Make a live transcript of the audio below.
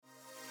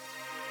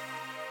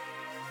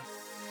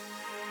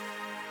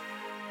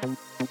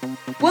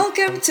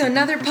Welcome to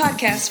another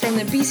podcast from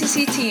the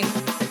BCC team.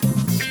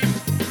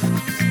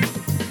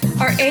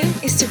 Our aim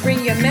is to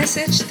bring you a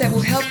message that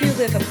will help you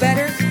live a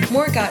better,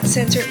 more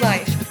God-centered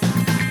life.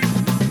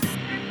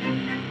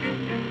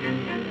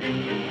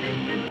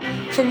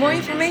 For more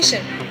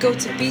information, go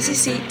to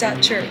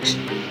bcc.church.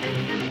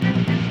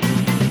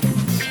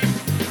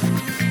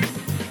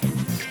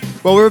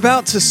 Well, we're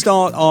about to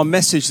start our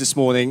message this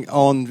morning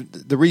on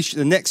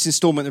the next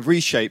installment of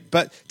Reshape,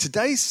 but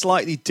today's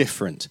slightly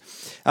different.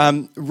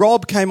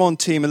 Rob came on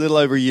team a little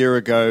over a year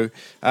ago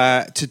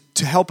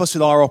to help us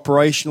with our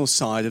operational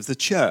side of the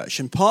church.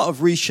 And part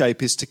of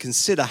Reshape is to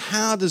consider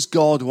how does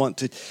God want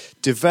to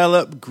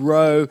develop,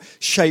 grow,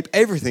 shape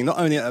everything, not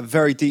only at a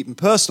very deep and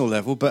personal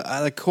level, but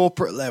at a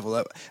corporate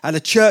level, at a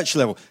church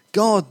level.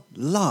 God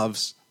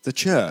loves the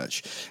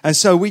church. And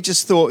so we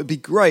just thought it'd be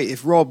great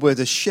if Rob were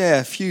to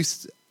share a few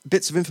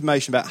bits of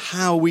information about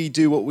how we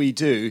do what we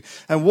do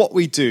and what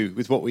we do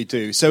with what we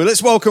do. So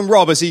let's welcome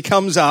Rob as he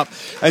comes up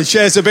and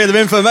shares a bit of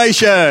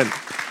information.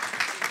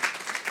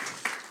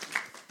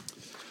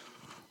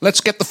 Let's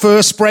get the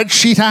first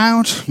spreadsheet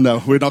out.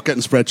 No, we're not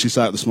getting spreadsheets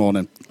out this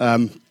morning. We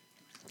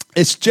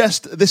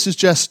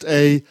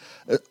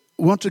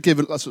want to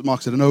give, that's what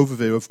Mark said, an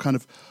overview of kind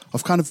of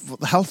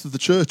the health of the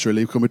church,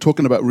 really. When we're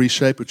talking about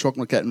Reshape, we're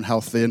talking about getting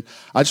healthy. And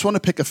I just want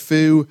to pick a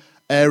few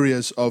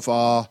areas of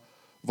our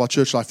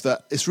church life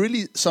that it's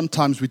really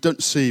sometimes we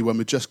don't see when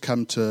we just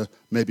come to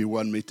maybe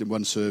one meeting,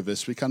 one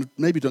service. We kind of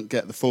maybe don't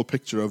get the full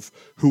picture of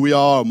who we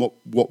are and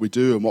what we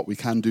do and what we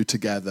can do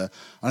together.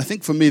 And I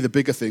think for me, the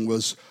bigger thing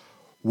was,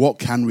 what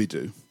can we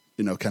do?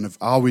 You know, kind of,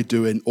 are we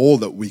doing all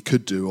that we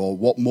could do, or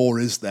what more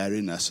is there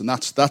in us? And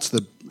that's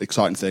the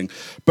exciting thing.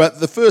 But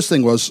the first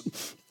thing was,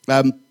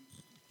 the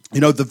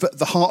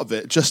heart of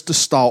it, just to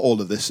start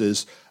all of this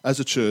is, as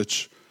a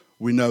church,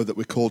 we know that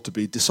we're called to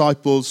be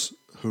disciples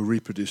who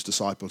reproduce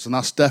disciples. And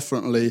that's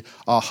definitely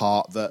our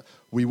heart, that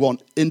we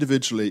want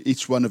individually,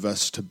 each one of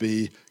us, to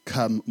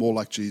become more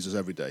like Jesus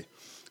every day.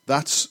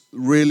 That's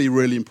really,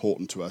 really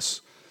important to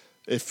us.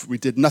 If we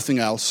did nothing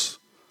else,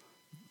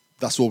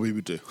 that's all we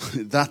would do.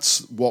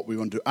 That's what we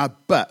want to do.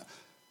 But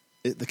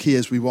the key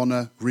is we want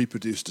to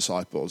reproduce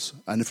disciples.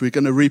 And if we're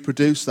going to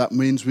reproduce, that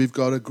means we've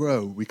got to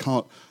grow.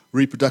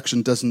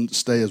 Reproduction doesn't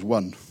stay as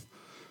one.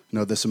 You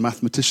know, there's some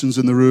mathematicians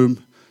in the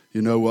room.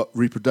 You know what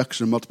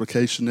reproduction and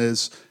multiplication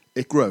is.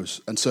 It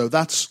grows. And so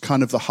that's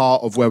kind of the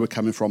heart of where we're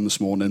coming from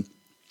this morning.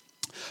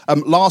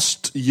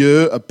 Last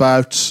year,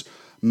 about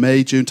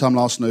May, June time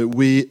last year,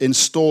 we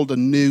installed a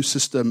new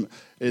system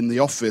in the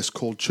office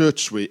called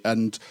Church Suite.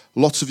 And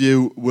lots of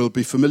you will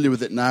be familiar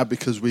with it now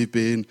because we've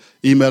been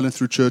emailing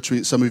through Church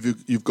Suite. Some of you,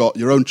 you've got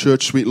your own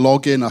Church Suite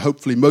login.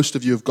 Hopefully most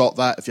of you have got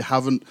that. If you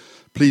haven't,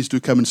 please do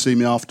come and see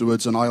me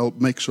afterwards, and I'll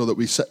make sure that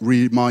we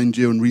remind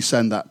you and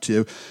resend that to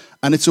you.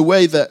 And it's a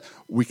way that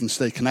we can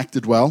stay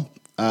connected well.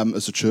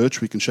 As a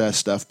church, we can share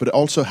stuff, but it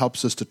also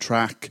helps us to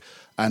track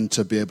and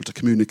to be able to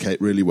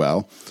communicate really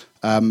well.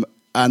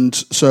 And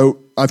so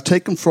I've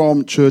taken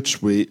from Church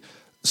Suite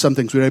some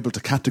things we're able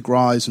to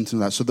categorize and things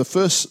like that. So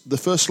the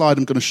first slide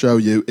I'm going to show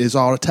you is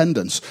our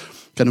attendance.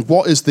 Kind of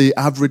what is the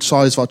average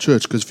size of our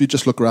church? Because if you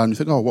just look around, you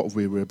think, oh, what have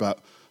we? We're about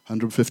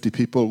 150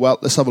 people. Well,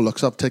 let's have a look.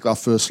 So I'll take our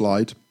first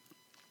slide,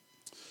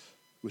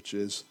 which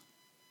is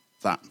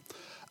that.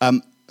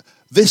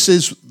 This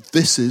is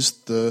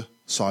the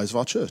size of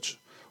our church.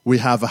 We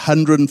have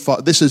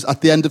 105. This is at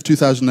the end of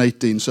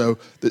 2018, so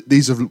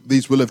these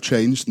will have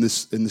changed in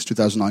this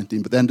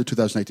 2019. But the end of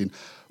 2018,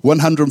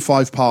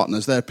 105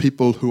 partners. They're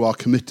people who are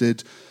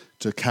committed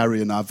to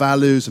carrying our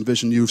values and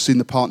vision. You've seen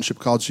the partnership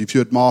cards. If you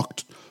had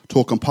Mark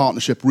talk on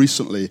partnership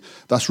recently,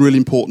 that's really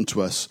important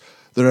to us.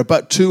 There are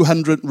about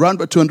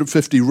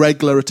 250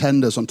 regular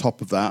attenders on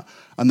top of that,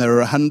 and there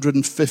are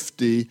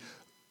 150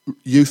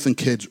 youth and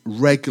kids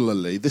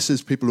regularly. This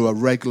is people who are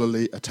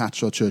regularly attached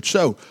to our church.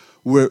 So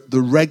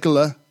the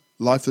regular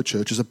life of the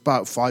church is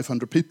about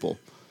 500 people.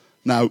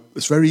 Now,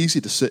 it's very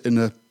easy to sit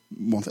in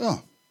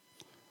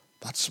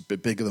that's a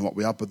bit bigger than what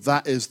we are, but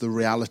that is the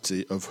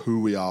reality of who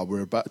we are.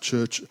 We're about a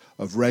church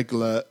of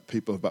regular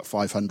people, about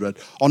 500.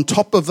 On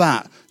top of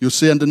that, you'll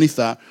see underneath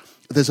that,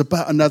 there's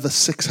about another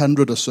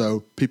 600 or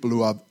so people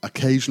who are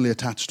occasionally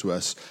attached to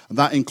us. And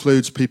that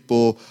includes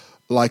people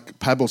like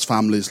Pebbles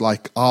families,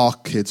 like our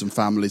kids and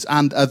families,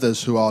 and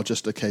others who are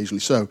just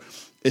occasionally. So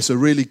it's a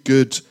really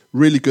good,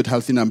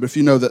 healthy number. If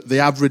you know that the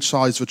average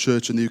size of a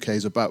church in the UK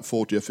is about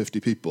 40 or 50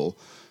 people,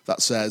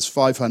 that says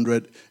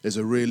 500 is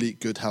a really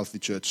good, healthy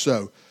church.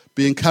 So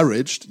be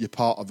encouraged. You're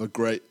part of a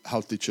great,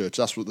 healthy church.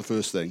 That's what the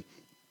first thing.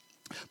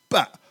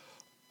 But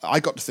I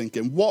got to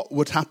thinking, what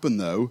would happen,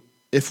 though,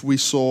 if we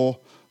saw,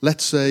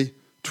 let's say,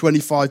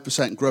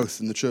 25%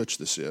 growth in the church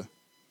this year?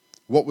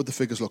 What would the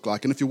figures look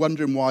like? And if you're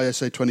wondering why I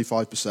say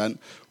 25%,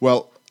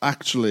 well,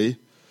 actually,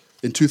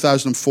 in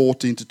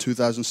 2014 to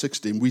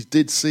 2016, we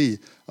did see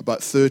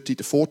about 30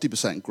 to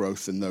 40%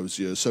 growth in those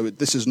years. So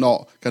this is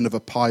not kind of a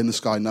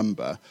pie-in-the-sky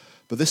number,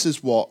 but this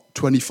is what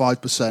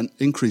 25%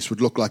 increase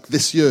would look like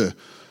this year.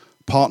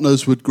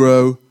 Partners would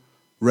grow,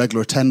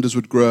 regular attenders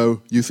would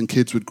grow, youth and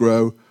kids would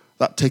grow.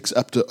 that takes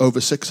up to over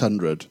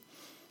 600.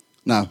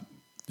 Now,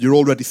 you're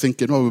already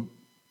thinking, oh,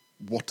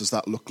 what does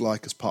that look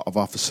like as part of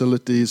our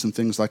facilities and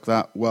things like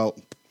that? Well,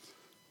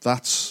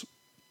 that's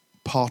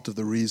part of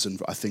the reason,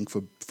 I think,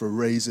 for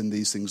raising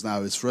these things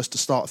now, is for us to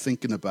start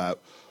thinking about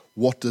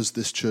what does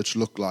this church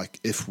look like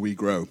if we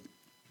grow.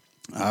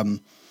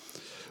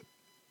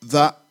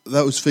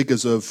 Those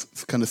figures of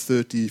kind of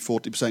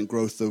 30-40%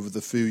 growth over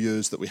the few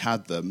years that we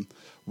had them,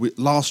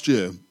 last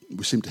year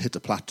we seemed to hit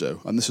a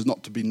plateau. And this is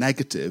not to be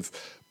negative,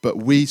 but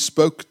we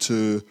spoke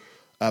to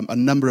a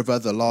number of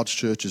other large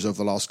churches over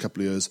the last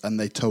couple of years, and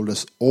they told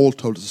us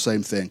the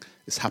same thing.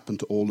 It's happened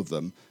to all of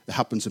them. It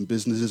happens in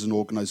businesses and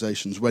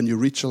organizations. When you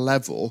reach a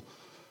level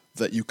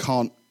that you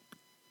can't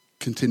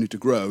continue to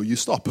grow, you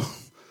stop.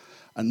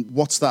 And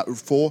what's that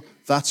for?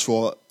 That's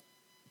for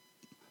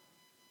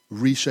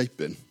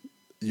reshaping.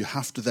 You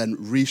have to then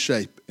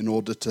reshape in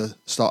order to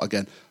start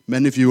again.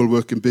 Many of you will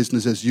work in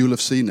businesses. You'll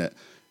have seen it.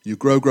 You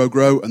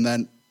grow, and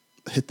then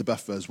hit the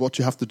buffers. What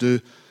you have to do,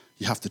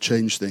 you have to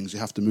change things. You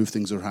have to move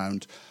things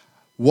around.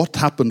 What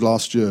happened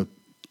last year,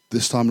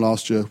 this time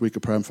last year, week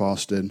of prayer and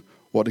fasting,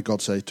 what did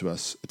God say to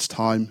us? It's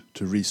time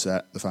to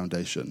reset the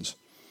foundations.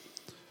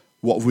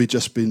 What have we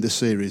just been this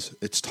series?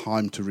 It's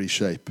time to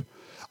reshape.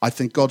 I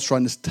think God's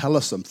trying to tell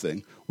us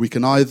something. We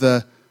can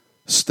either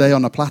stay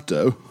on a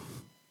plateau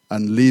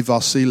and leave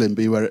our ceiling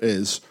be where it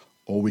is,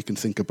 or we can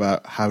think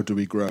about how do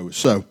we grow.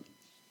 So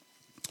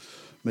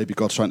maybe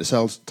God's trying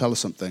to tell us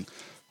something.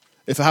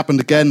 If it happened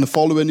again the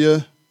following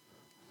year,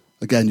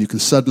 again, you can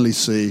suddenly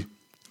see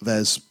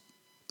there's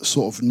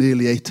sort of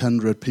nearly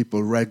 800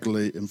 people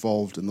regularly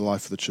involved in the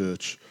life of the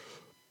church.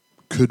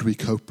 Could we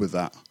cope with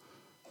that?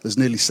 There's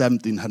nearly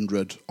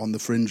 1,700 on the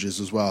fringes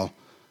as well.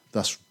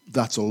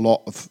 That's a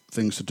lot of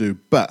things to do.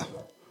 But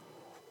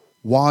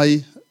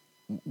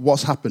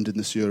what's happened in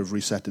this year of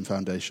resetting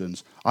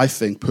foundations? I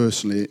think,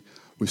 personally,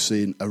 we've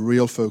seen a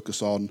real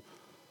focus on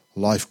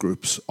life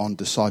groups, on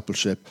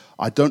discipleship.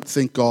 I don't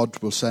think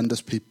God will send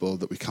us people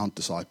that we can't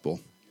disciple.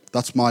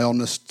 That's my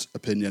honest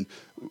opinion.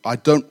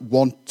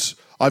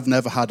 I've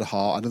never had a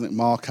heart, I don't think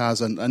Mark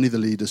has, and any of the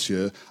leaders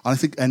here, and I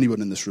think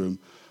anyone in this room,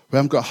 we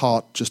haven't got a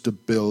heart just to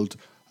build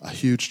a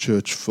huge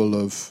church full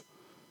of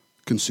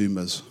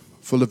consumers,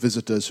 full of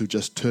visitors who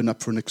just turn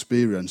up for an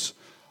experience.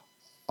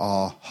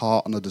 Our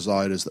heart and our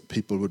desire is that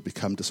people would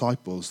become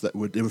disciples, that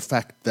would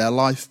affect their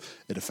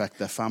life, it affect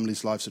their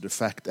families' lives, it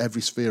affect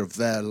every sphere of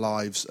their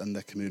lives and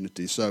their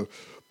community. So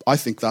I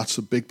think that's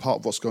a big part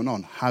of what's going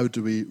on. How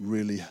do we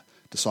really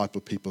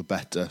disciple people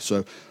better?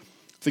 So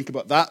think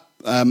about that.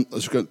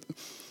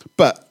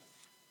 But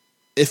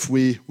if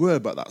we were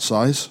about that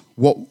size,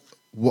 what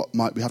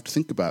might we have to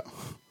think about?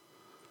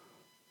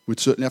 We'd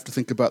certainly have to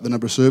think about the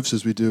number of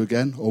services we do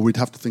again, or we'd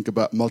have to think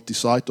about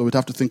multi-site, or we'd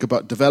have to think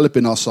about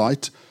developing our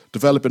site.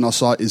 Developing our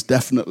site is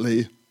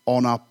definitely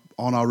on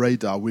our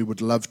radar. We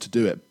would love to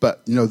do it.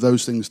 But,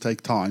 those things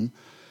take time.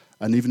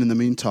 And even in the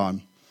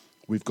meantime,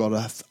 we've got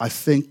to, I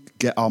think,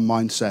 get our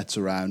mindsets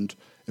around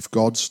if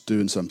God's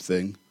doing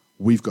something,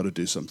 we've got to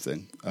do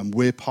something. And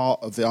we're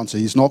part of the answer.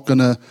 He's not going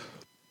to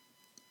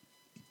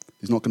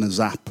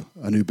zap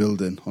a new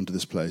building onto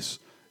this place.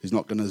 He's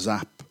not going to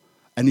zap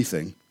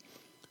anything.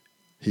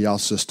 He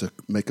asks us to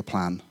make a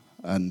plan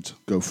and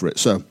go for it.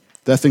 So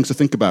there are things to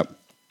think about.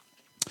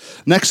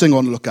 Next thing I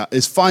want to look at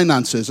is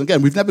finances.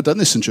 Again, we've never done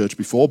this in church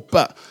before,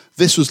 but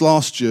this was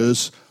last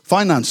year's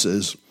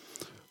finances.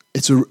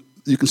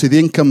 You can see the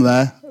income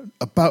there,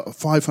 about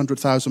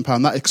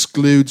 £500,000. That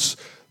excludes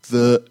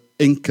the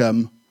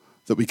income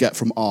that we get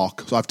from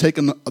ARC. So I've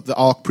taken the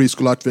ARC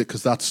preschool out of it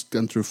because that's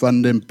gone through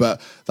funding,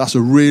 but that's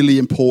a really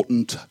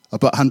important,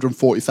 about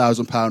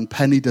 £140,000.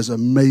 Penny does an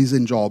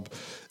amazing job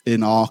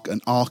in ARC,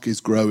 and ARC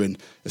is growing.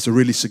 It's a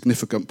really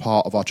significant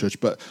part of our church.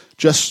 But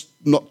just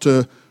not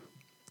to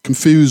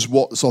confuse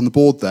what's on the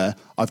board there,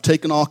 I've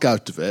taken ARC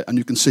out of it, and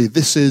you can see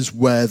this is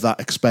where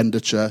that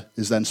expenditure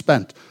is then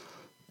spent.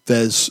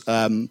 There's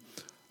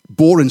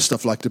boring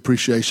stuff like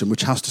depreciation,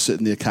 which has to sit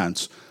in the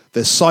accounts.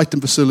 There's site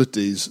and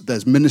facilities,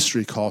 there's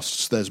ministry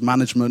costs, there's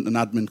management and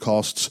admin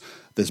costs,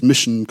 there's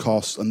mission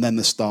costs, and then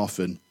there's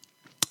staffing.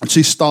 And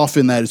see,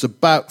 staffing there is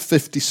about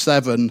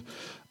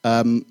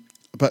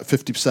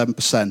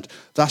 57%.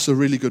 That's a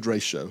really good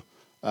ratio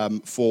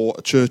for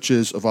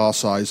churches of our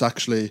size.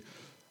 Actually,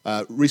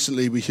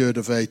 recently we heard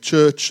of a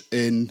church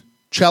in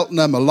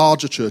Cheltenham, a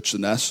larger church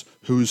than us,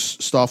 whose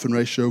staffing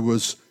ratio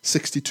was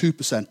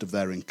 62% of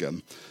their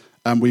income.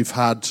 And we've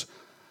had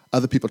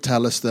other people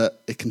tell us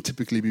that it can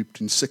typically be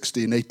between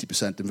 60 and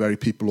 80% in very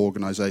people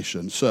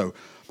organisations. So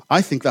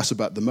I think that's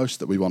about the most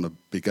that we want to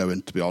be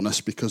going, to be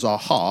honest, because our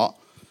heart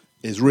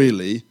is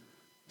really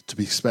to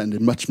be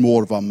spending much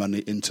more of our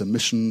money into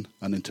mission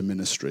and into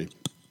ministry.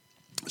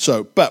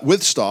 So, but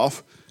with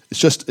staff,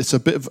 it's a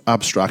bit of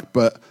abstract,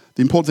 but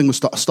the important thing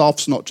with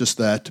staff's not just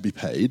there to be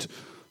paid,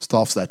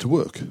 staff's there to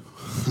work.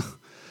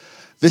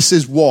 This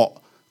is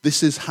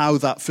how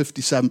that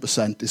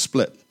 57% is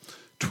split.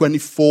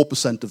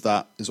 24% of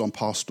that is on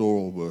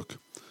pastoral work.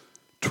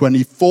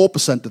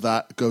 24% of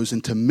that goes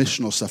into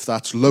missional stuff.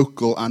 That's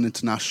local and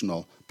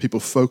international. People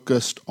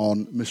focused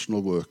on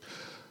missional work.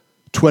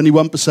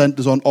 21%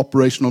 is on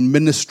operational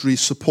ministry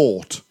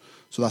support.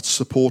 So that's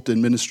support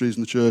in ministries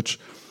in the church.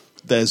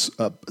 There's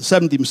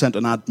 17%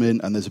 on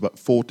admin, and there's about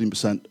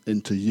 14%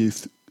 into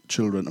youth,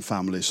 children, and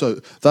families.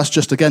 So that's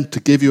just, again, to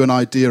give you an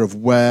idea of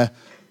where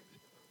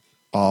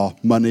our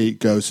money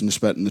goes and is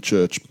spent in the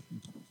church.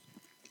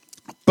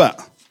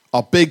 But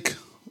our big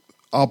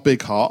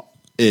heart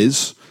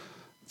is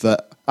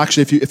that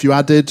actually, if you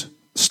added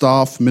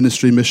staff,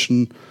 ministry,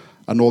 mission,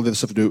 and all the other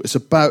stuff we do, it's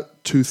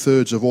about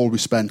 2/3 of all we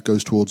spend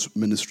goes towards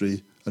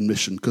ministry and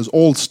mission, because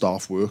all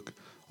staff work,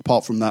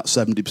 apart from that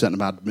 70% of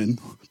admin,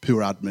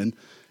 pure admin,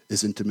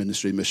 is into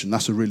ministry and mission.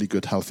 That's a really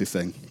good, healthy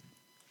thing.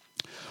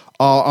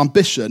 Our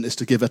ambition is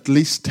to give at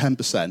least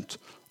 10%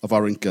 of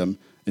our income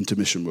into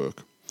mission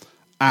work.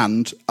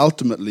 And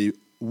ultimately,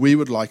 we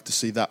would like to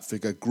see that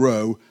figure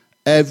grow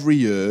every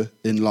year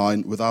in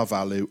line with our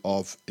value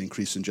of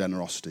increase in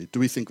generosity. Do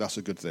we think that's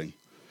a good thing?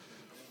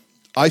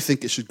 I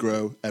think it should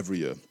grow every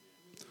year.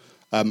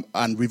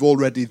 And we've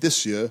already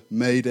this year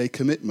made a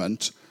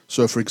commitment.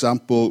 So, for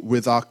example,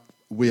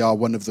 we are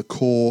one of the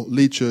core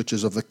lead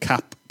churches of the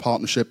CAP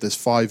partnership. There's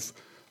 5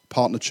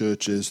 partner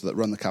churches that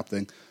run the CAP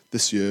thing.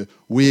 This year,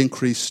 we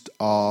increased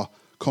our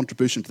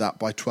contribution to that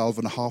by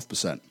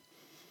 12.5%.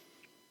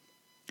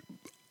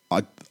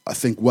 I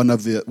think one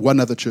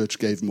other church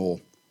gave more.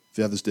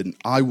 The others didn't.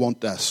 I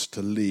want us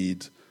to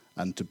lead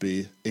and to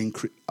be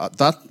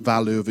that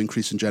value of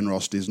increasing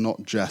generosity is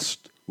not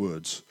just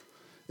words.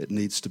 It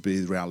needs to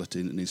be reality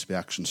and it needs to be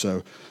action.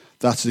 So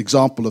that's an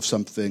example of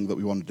something that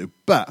we want to do.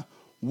 But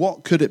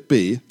what could it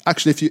be?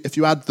 Actually, if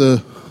you add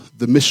the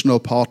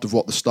missional part of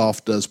what the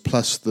staff does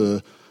plus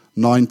the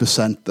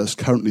 9% that's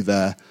currently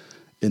there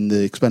in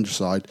the expenditure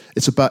side,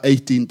 it's about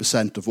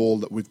 18% of all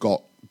that we've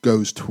got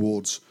goes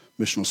towards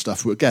missional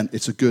stuff. Again,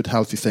 it's a good,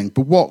 healthy thing.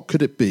 But what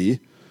could it be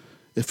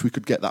if we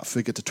could get that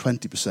figure to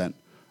 20%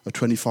 or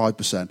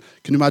 25%?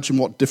 Can you imagine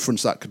what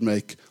difference that could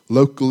make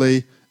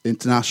locally,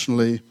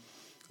 internationally?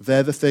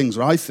 They're the things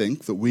I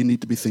think that we need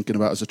to be thinking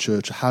about as a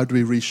church. How do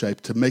we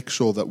reshape to make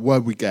sure that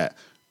what we get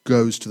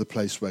goes to the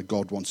place where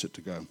God wants it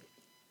to go?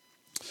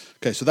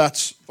 Okay, so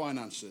that's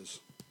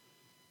finances.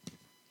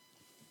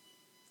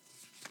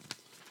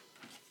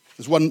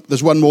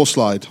 There's one more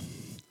slide.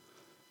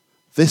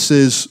 This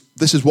is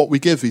what we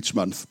give each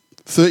month.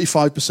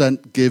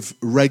 35% give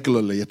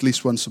regularly, at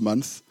least once a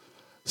month.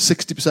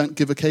 60%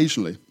 give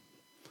occasionally.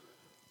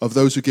 Of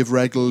those who give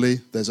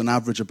regularly, there's an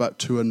average about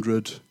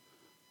 £210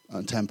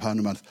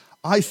 a month.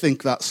 I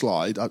think that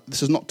slide,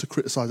 this is not to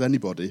criticise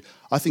anybody,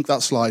 I think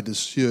that slide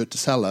is here to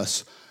tell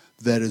us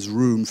there is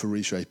room for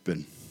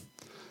reshaping.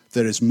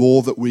 There is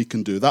more that we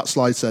can do. That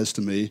slide says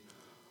to me,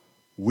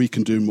 we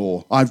can do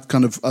more.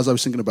 As I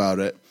was thinking about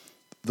it,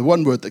 the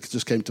one word that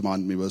just came to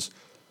mind to me was,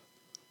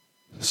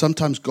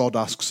 sometimes God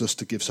asks us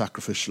to give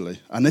sacrificially.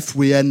 And if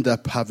we end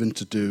up having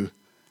to do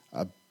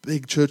a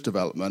big church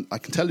development, I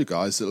can tell you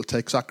guys it'll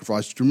take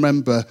sacrifice. Do you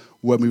remember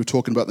when we were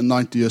talking about the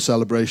 90-year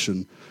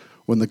celebration,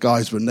 when the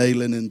guys were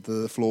nailing in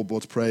the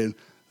floorboards praying?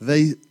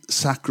 They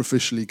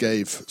sacrificially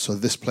gave so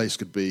this place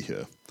could be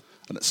here.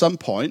 And at some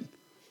point,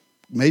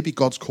 maybe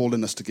God's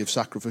calling us to give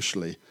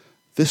sacrificially.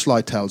 This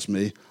slide tells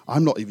me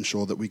I'm not even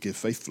sure that we give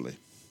faithfully.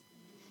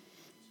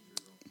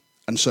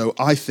 And so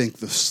I think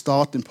the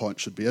starting point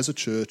should be, as a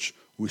church,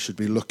 we should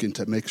be looking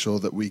to make sure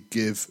that we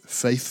give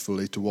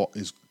faithfully to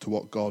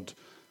what God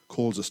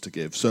calls us to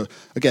give. So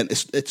again,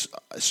 it's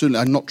certainly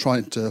I'm not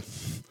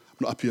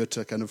up here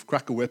to kind of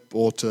crack a whip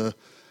or to.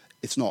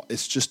 It's not.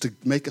 It's just to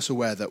make us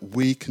aware that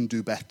we can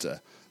do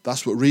better.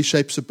 That's what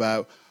Reshape's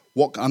about.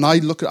 I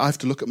have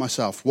to look at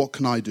myself. What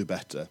can I do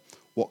better?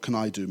 What can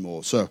I do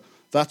more? So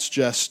that's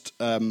just.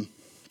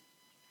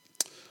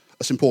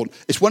 That's important.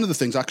 It's one of the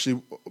things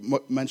actually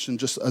mentioned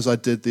just as I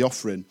did the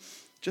offering.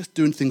 Just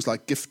doing things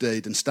like gift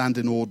aid and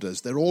standing orders.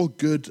 They're all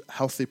good,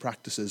 healthy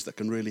practices that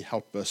can really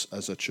help us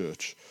as a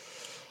church.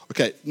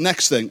 Okay,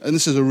 next thing, and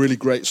this is a really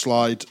great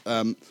slide.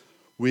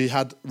 We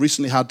had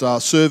recently had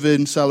our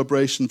serving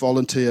celebration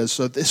volunteers.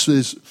 So this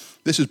is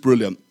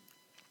brilliant.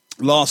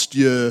 Last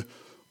year,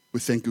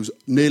 we think it was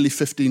nearly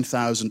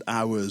 15,000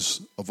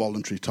 hours of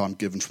voluntary time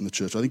given from the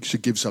church. I think you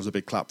should give yourselves a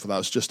big clap for that.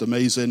 It's just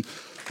amazing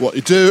what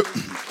you do.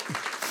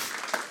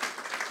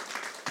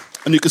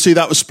 And you can see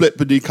that was split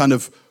between kind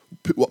of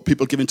what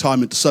people giving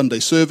time into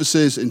Sunday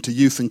services, into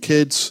youth and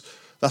kids.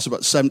 That's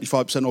about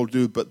 75% all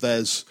do, but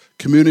there's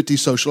community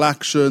social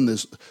action.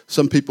 There's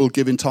some people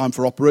giving time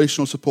for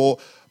operational support,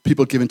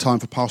 people giving time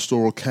for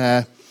pastoral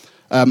care.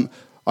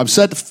 I've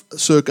said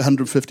circa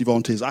 150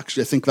 volunteers.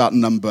 Actually, I think that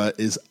number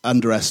is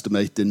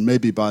underestimating,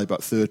 maybe by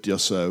about 30 or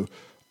so,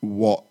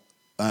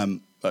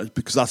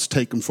 because that's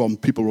taken from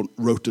people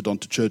rotated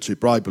onto church sleep,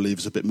 but I believe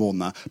is a bit more than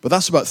that. But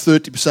that's about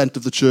 30%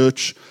 of the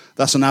church.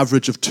 That's an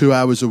average of 2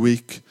 hours a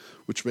week,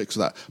 which makes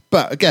that.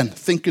 But again,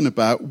 thinking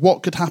about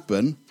what could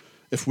happen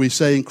if we,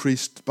 say,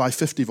 increased by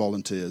 50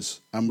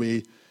 volunteers and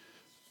we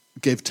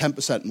gave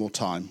 10% more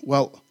time.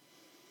 Well,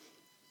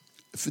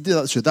 if we did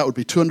that this year, that would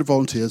be 200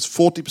 volunteers,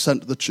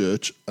 40% of the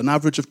church, an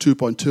average of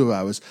 2.2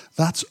 hours.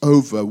 That's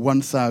over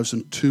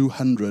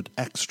 1,200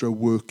 extra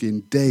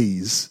working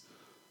days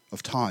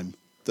of time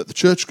that the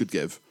church could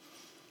give.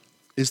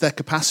 Is there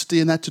capacity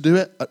in there to do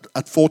it?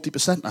 At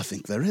 40%, I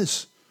think there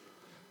is.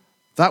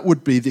 That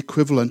would be the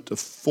equivalent of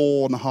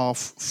 4.5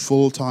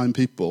 full-time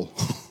people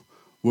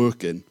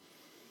working.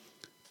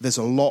 There's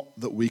a lot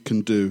that we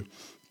can do.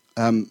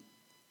 Like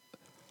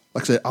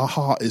I say, our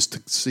heart is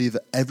to see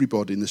that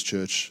everybody in this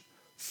church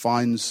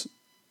finds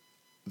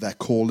their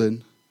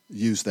calling,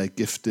 use their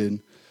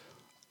gifting.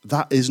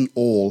 That isn't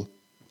all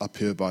up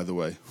here, by the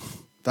way.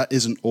 That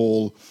isn't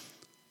all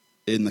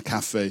in the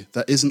cafe.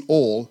 That isn't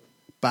all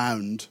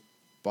bound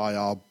by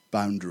our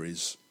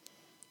boundaries.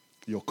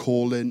 Your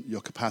calling,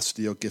 your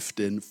capacity, your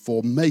gifting,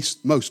 for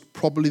most,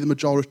 probably the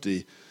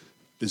majority,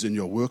 is in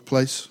your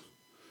workplace,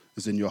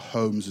 is in your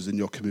homes, is in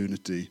your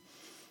community.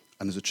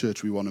 And as a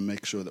church, we want to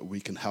make sure that we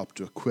can help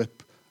to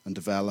equip and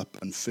develop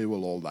and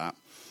fuel all that.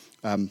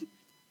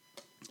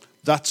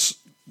 That's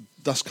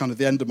kind of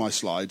the end of my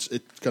slides.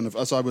 It kind of,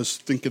 as I was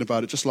thinking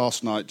about it just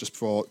last night, just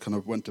before I kind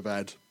of went to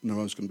bed, I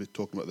was going to be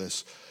talking about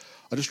this,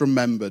 I just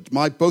remembered,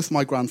 both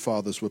my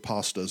grandfathers were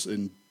pastors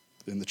in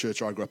the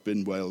church I grew up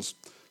in Wales,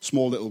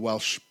 small little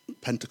Welsh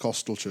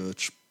Pentecostal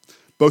church,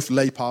 both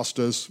lay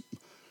pastors.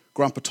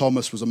 Grandpa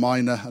Thomas was a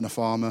miner and a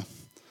farmer,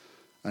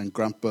 and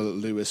Grandpa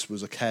Lewis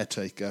was a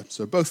caretaker.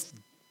 So both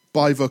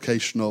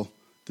bivocational,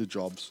 did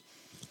jobs.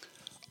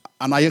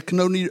 And I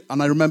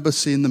remember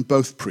seeing them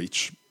both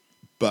preach,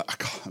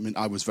 but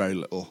I was very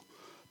little.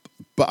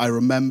 But I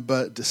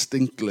remember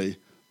distinctly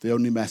the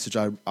only message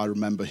I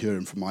remember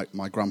hearing from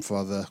my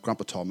grandfather,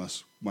 Grandpa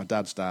Thomas, my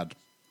dad's dad.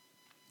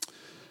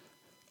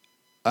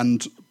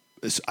 And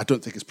I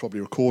don't think it's probably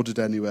recorded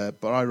anywhere,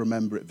 but I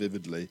remember it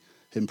vividly,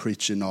 him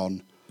preaching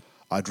on,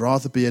 I'd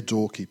rather be a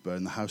doorkeeper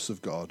in the house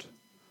of God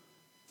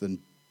than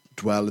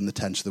dwell in the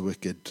tent of the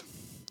wicked.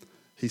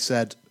 He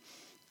said,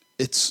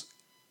 it's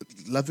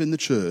loving the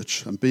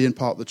church and being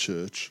part of the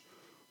church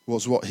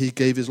was what he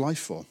gave his life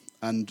for.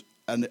 And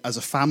as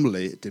a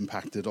family, it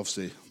impacted,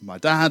 obviously, my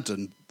dad,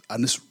 and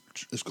this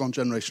has gone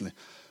generationally.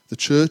 The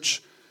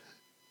church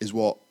it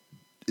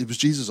was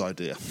Jesus'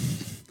 idea.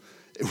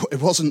 It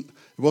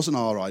wasn't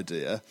our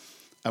idea,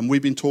 and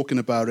we've been talking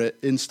about it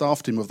in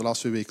staff team over the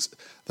last few weeks,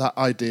 that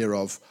idea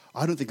of,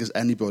 I don't think there's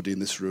anybody in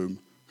this room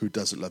who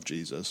doesn't love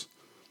Jesus.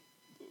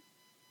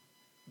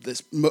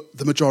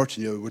 The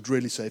majority of you would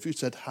really say, if you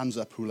said, hands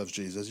up who loves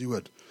Jesus, you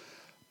would.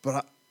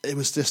 But it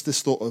was just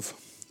this thought of,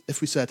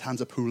 if we said,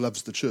 hands up who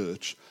loves the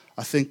church,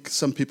 I think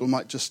some people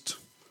might just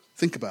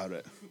think about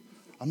it.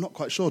 I'm not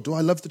quite sure. Do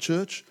I love the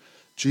church?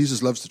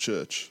 Jesus loves the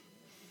church,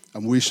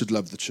 and we should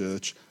love the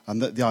church.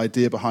 And the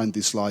idea behind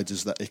these slides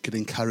is that it could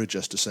encourage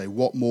us to say,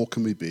 what more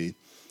can we be?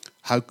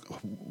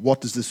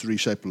 What does this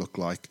reshape look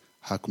like?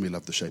 How can we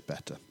love the shape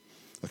better?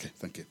 Okay,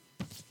 thank you.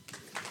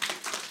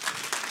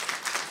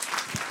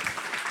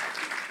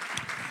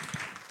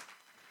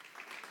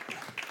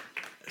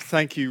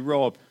 Thank you,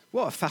 Rob.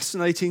 What a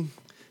fascinating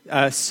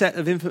set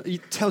of info.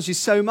 It tells you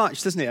so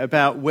much, doesn't it,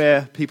 about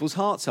where people's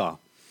hearts are.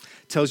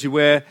 It tells you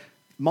where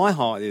my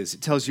heart is.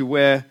 It tells you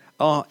where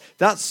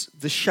that's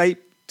the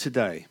shape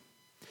today.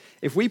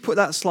 If we put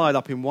that slide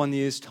up in 1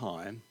 year's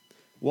time,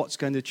 what's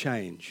going to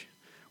change?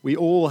 We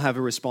all have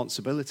a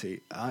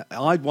responsibility.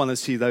 I'd want to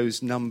see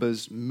those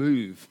numbers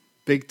move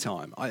big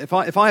time.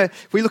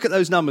 If we look at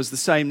those numbers the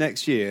same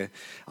next year,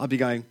 I'd be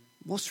going,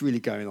 what's really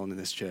going on in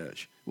this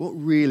church?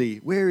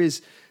 Where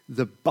is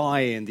the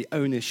buy-in, the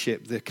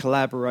ownership, the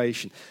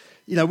collaboration?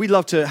 We'd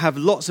love to have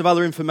lots of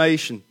other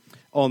information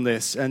on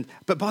this.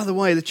 But by the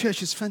way, the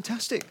church is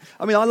fantastic.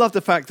 I love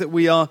the fact that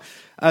we are,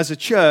 as a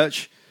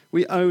church,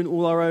 we own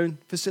all our own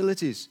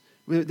facilities.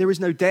 There is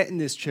no debt in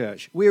this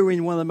church. We're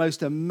in one of the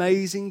most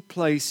amazing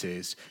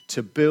places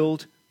to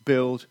build.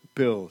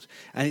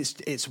 And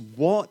it's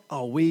what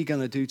are we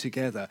going to do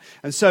together?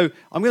 And so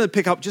I'm going to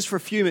pick up just for a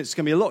few minutes. It's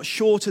going to be a lot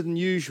shorter than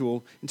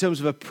usual in terms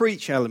of a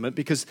preach element,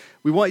 because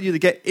we want you to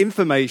get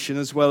information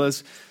as well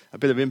as a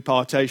bit of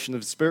impartation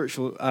of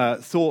spiritual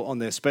thought on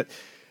this. But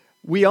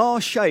we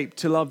are shaped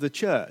to love the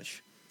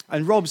church.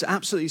 And Rob's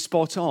absolutely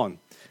spot on.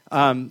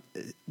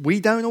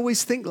 We don't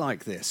always think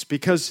like this,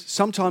 because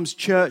sometimes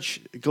church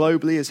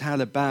globally has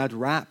had a bad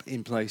rap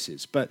in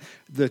places. But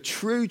the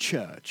true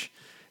church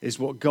is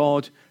what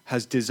God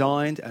has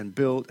designed and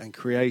built and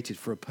created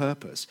for a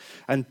purpose.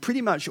 And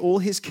pretty much all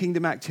his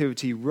kingdom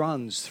activity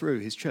runs through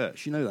his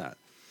church. You know that.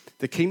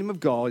 The kingdom of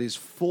God is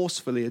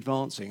forcefully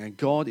advancing, and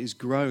God is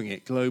growing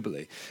it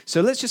globally.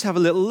 So let's just have a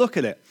little look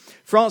at it.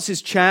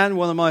 Francis Chan,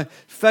 one of my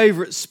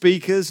favorite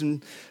speakers,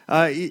 and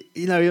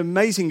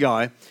amazing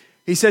guy,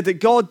 he said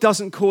that God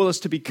doesn't call us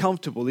to be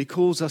comfortable. He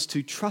calls us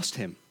to trust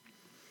him.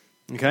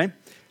 Okay?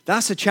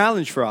 That's a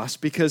challenge for us,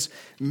 because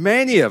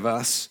many of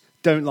us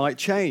don't like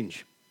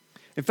change.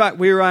 In fact,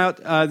 we were out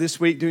this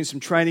week doing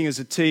some training as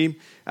a team,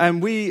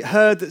 and we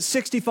heard that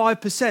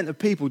 65% of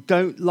people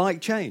don't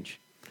like change.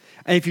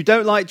 And if you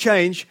don't like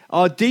change,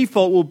 our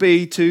default will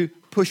be to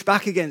push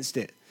back against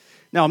it,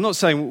 Now, I'm not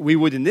saying we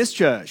would in this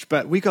church,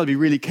 but we've got to be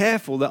really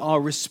careful that our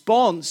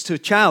response to a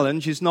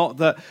challenge is not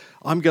that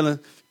I'm going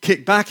to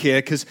kick back here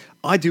because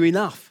I do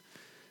enough.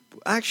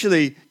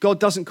 Actually, God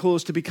doesn't call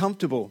us to be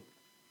comfortable.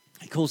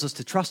 He calls us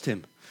to trust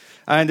him.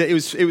 And it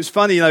was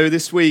funny,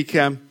 this week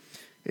in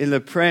the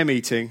prayer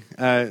meeting,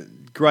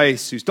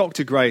 Grace, who's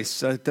Dr.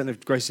 Grace, I don't know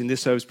if Grace in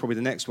this service, probably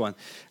the next one,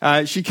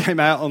 she came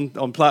out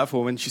on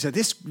platform and she said,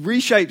 this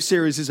Reshape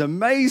series is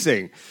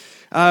amazing.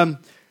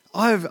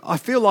 I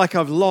feel like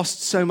I've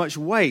lost so much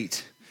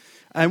weight.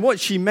 And what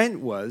she meant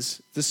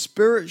was the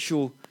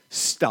spiritual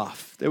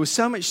stuff. There was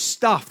so much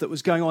stuff that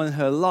was going on in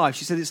her life.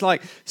 She said, it's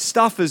like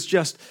stuff is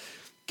just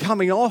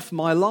coming off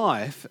my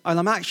life and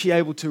I'm actually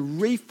able to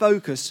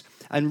refocus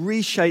and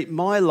reshape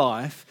my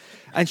life.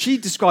 And she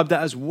described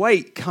that as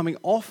weight coming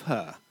off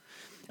her.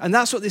 And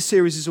that's what this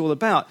series is all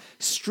about,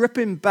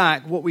 stripping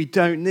back what we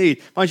don't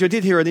need. Mind you, I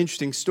did hear an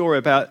interesting story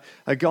about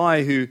a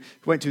guy who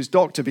went to his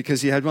doctor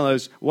because he had one of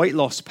those weight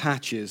loss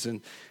patches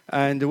and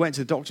went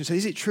to the doctor and said,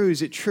 is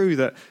it true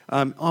that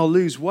I'll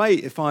lose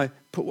weight if I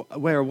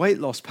wear a weight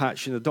loss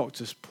patch? And the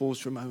doctor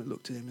paused for a moment,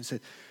 looked at him and said,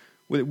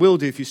 well, it will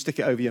do if you stick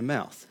it over your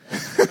mouth.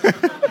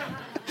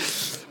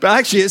 But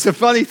actually, it's a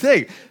funny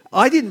thing.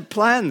 I didn't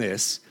plan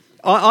this.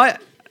 I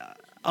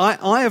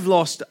have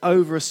lost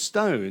over a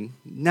stone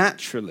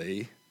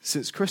naturally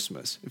since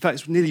Christmas. In fact,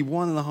 it's nearly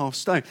 1.5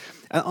 stone.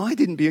 And I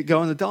didn't go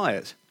on a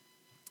diet.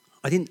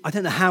 I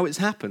don't know how it's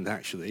happened,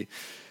 actually.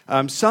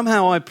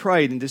 Somehow I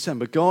prayed in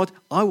December, God,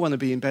 I want to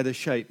be in better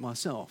shape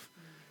myself.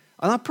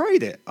 And I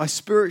prayed it.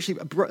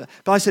 But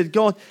I said,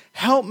 God,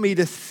 help me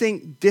to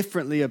think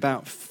differently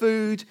about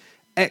food,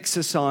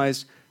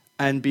 exercise,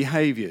 and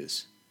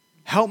behaviors.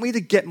 Help me to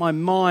get my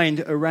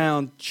mind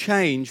around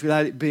change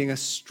without it being a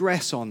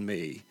stress on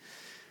me.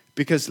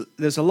 Because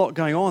there's a lot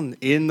going on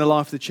in the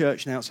life of the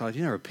church and outside.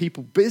 We're a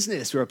people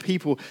business, we're a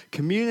people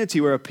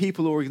community, we're a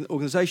people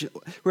organization.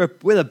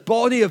 We're a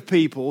body of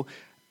people,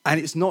 and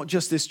it's not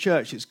just this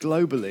church, it's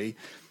globally.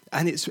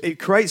 And it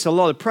creates a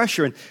lot of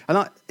pressure.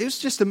 And it was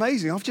just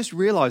amazing. I've just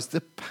realized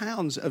the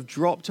pounds have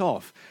dropped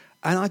off.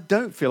 And I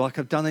don't feel like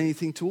I've done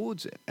anything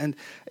towards it. And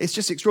it's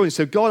just extraordinary.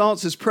 So God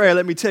answers prayer.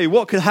 Let me tell you,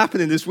 what could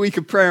happen in this week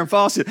of prayer and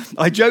fasting?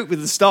 I joked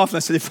with the staff and I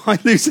said, if I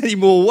lose any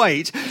more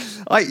weight,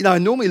 I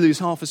normally lose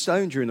 1/2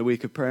 stone during the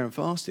week of prayer and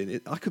fasting.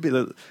 I could be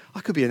an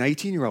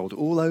 18-year-old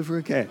all over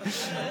again.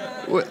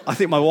 I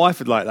think my wife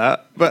would like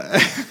that.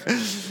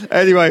 But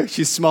anyway,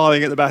 she's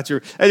smiling at the back.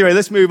 Anyway,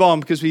 let's move on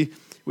because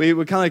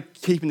we're kind of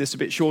keeping this a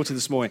bit shorter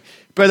this morning.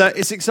 But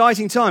it's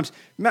exciting times.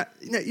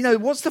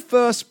 What's the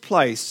first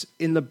place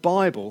in the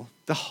Bible,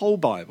 the whole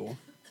Bible,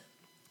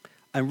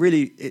 and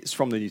really it's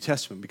from the New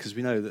Testament because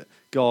we know that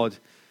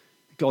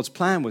God's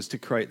plan was to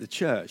create the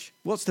church.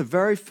 What's the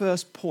very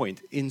first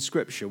point in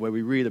Scripture where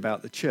we read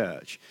about the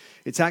church?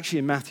 It's actually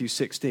in Matthew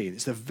 16.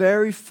 It's the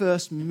very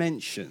first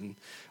mention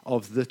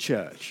of the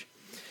church.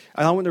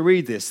 And I want to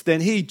read this.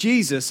 Then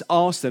Jesus,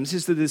 asked them, this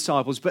is the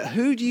disciples, but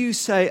who do you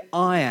say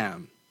I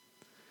am?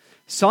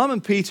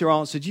 Simon Peter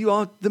answered, you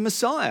are the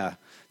Messiah,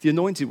 the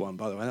anointed one,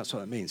 by the way, that's what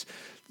that means.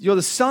 You're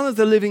the Son of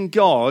the living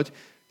God.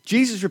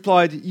 Jesus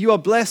replied, you are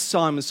blessed,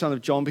 Simon, son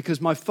of John,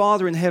 because my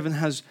Father in heaven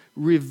has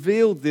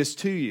revealed this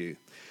to you.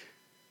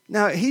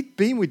 Now, he'd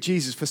been with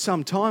Jesus for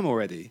some time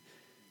already,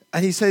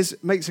 and he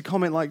makes a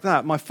comment like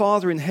that, my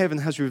Father in heaven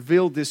has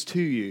revealed this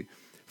to you,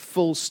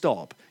 full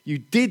stop. You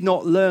did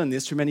not learn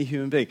this from any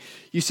human being.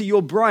 You see,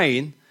 your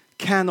brain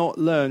cannot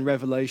learn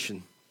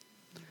revelation.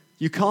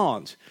 You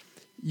can't.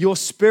 Your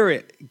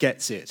spirit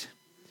gets it.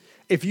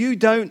 If you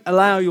don't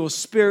allow your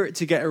spirit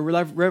to get a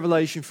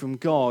revelation from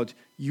God,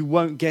 you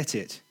won't get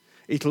it.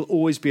 It'll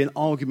always be an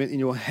argument in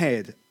your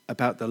head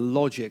about the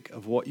logic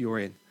of what you're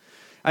in.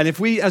 And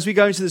as we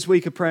go into this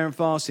week of prayer and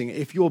fasting,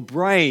 if your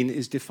brain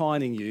is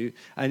defining you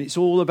and it's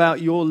all about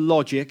your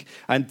logic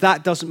and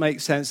that doesn't make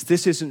sense,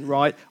 this isn't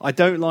right, I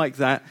don't like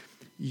that,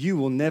 you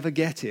will never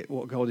get it,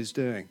 what God is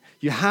doing.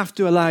 You have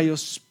to allow your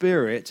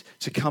spirit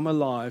to come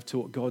alive to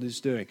what God is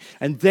doing.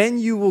 And then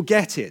you will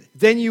get it.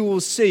 Then you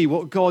will see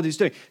what God is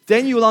doing.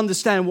 Then you will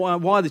understand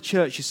why the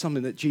church is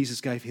something that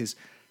Jesus gave his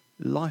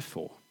life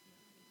for.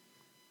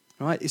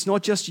 Right? It's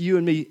not just you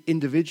and me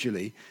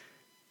individually.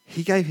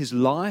 He gave his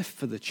life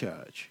for the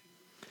church.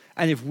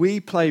 And if we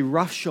play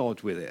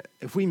roughshod with it,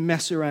 if we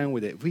mess around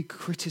with it, if we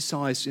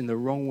criticize in the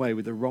wrong way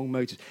with the wrong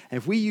motives, and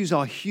if we use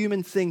our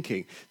human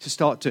thinking to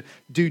start to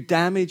do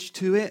damage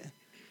to it,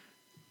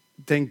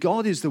 then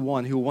God is the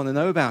one who will want to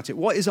know about it.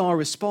 What is our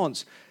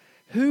response?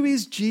 Who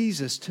is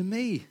Jesus to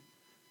me?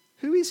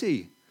 Who is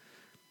he?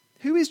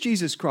 Who is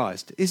Jesus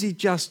Christ? Is he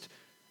just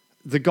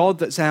the God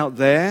that's out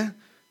there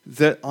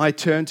that I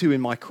turn to in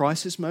my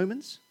crisis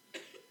moments?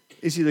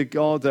 Is he the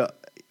God that,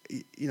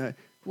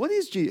 what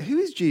is Jesus? Who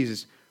is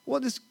Jesus?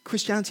 What does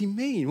Christianity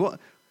mean?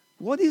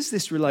 What is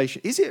this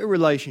relation? Is it a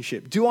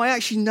relationship? Do I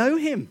actually know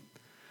him?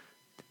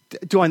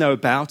 Do I know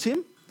about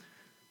him?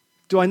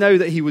 Do I know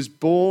that he was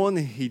born,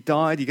 he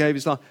died, he gave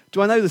his life?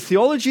 Do I know the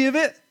theology of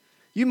it?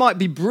 You might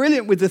be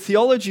brilliant with the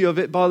theology of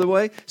it, by the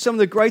way. Some of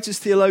the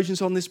greatest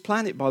theologians on this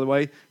planet, by the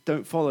way,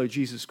 don't follow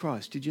Jesus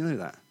Christ. Did you know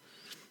that?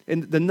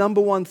 And the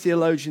number one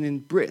theologian in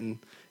Britain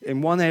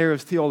in one area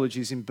of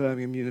theology is in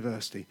Birmingham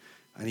University,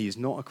 and he is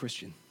not a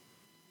Christian.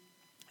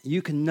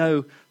 You can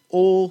know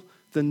all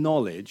the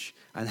knowledge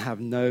and have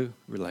no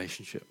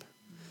relationship.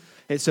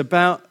 It's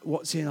about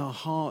what's in our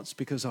hearts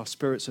because our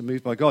spirits are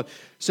moved by God.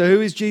 So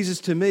who is Jesus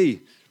to me?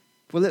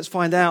 Well, let's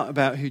find out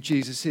about who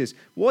Jesus is.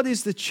 What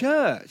is the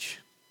church?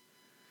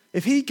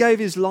 If he gave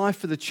his life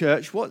for the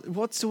church,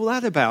 what's all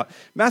that about?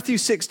 Matthew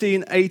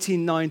 16,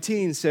 18,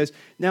 19 says,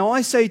 now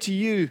I say to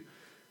you,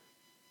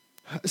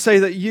 say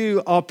that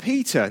you are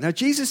Peter. Now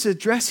Jesus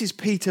addresses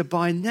Peter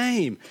by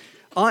name.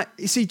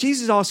 You see,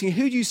 Jesus is asking,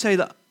 who do you say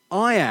that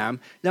I am?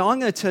 Now I'm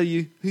going to tell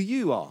you who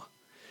you are.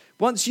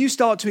 Once you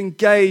start to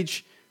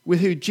engage with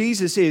who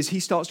Jesus is, he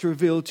starts to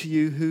reveal to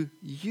you who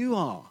you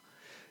are.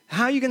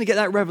 How are you going to get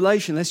that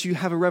revelation unless you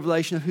have a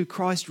revelation of who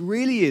Christ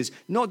really is?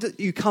 Not that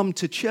you come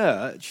to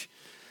church.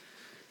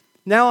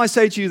 Now I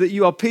say to you that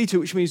you are Peter,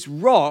 which means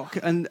rock,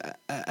 and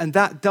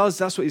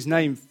that's what his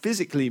name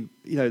physically,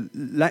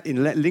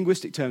 in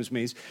linguistic terms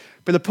means.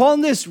 But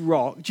upon this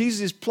rock,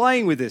 Jesus is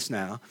playing with this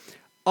now,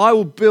 I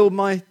will build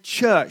my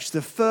church,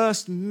 the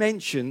first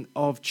mention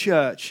of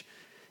church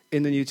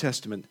in the New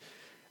Testament.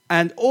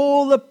 And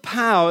all the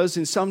powers,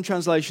 in some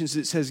translations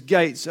it says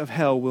gates of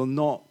hell will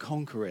not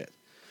conquer it.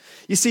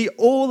 You see,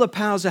 all the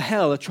powers of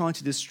hell are trying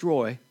to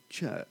destroy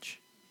church.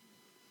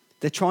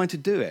 They're trying to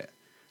do it.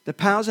 The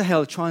powers of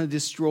hell are trying to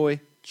destroy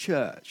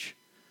church.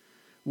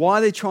 Why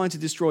are they trying to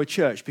destroy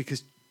church?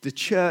 Because the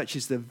church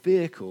is the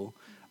vehicle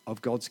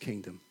of God's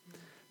kingdom.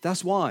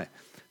 That's why.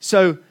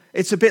 So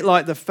it's a bit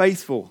like the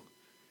faithful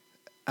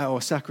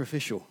or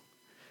sacrificial.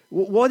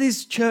 What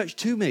is church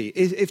to me?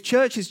 If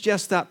church is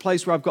just that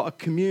place where I've got a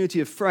community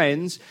of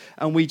friends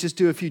and we just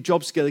do a few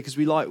jobs together because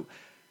we like,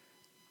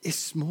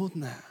 it's more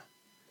than that.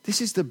 This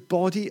is the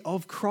body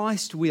of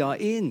Christ we are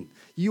in.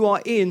 You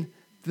are in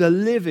the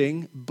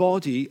living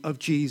body of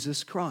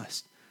Jesus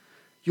Christ.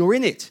 You're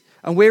in it,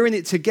 and we're in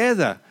it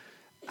together.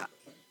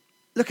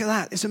 Look at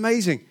that. It's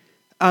amazing.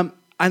 And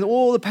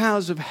all the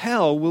powers of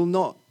hell will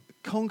not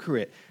conquer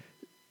it.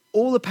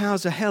 All the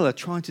powers of hell are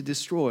trying to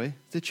destroy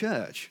the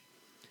church.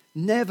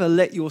 Never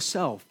let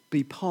yourself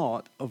be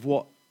part of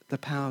what the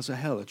powers of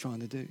hell are trying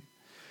to do.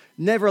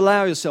 Never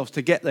allow yourself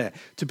to get there,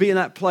 to be in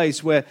that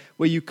place where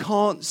you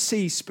can't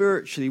see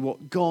spiritually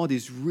what God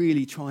is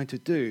really trying to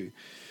do.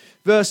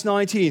 Verse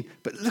 19,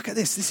 but look at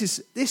this.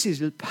 This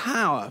is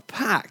power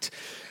packed.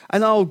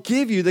 And I'll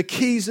give you the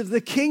keys of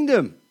the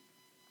kingdom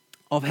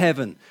of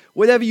heaven.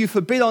 Whatever you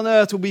forbid on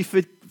earth will be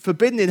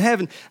forbidden in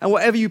heaven, and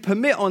whatever you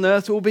permit on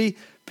earth will be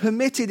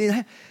permitted in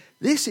heaven.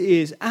 This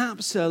is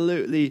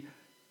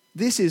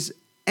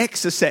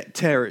Exocet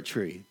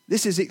territory.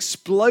 This is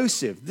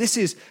explosive.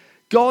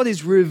 God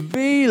is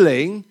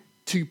revealing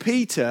to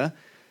Peter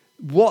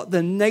what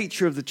the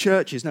nature of the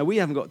church is. Now, we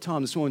haven't got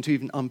time this morning to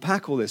even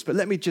unpack all this, but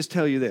let me just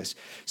tell you this.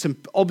 Some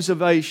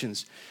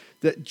observations.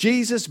 That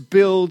Jesus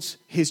builds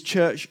his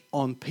church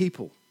on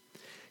people.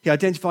 He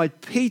identified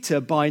Peter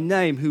by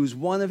name, who was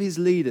one of his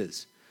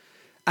leaders.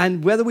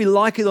 And whether we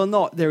like it or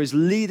not, there is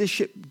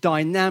leadership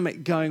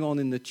dynamic going on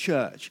in the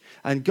church.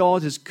 And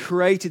God has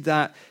created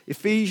that.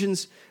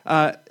 Ephesians,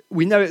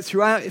 we know it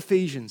throughout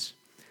Ephesians.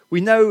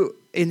 We know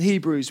in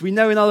Hebrews, we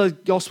know in other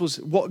Gospels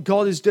what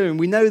God is doing.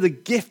 We know the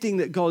gifting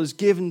that God has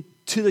given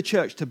to the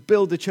church to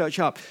build the church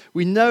up.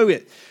 We know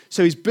it.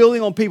 So he's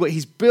building on people.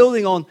 He's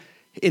building on,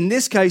 in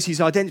this case, he's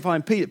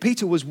identifying Peter.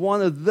 Peter was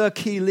one of the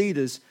key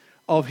leaders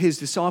of his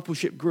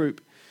discipleship group.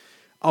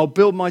 I'll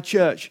build my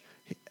church.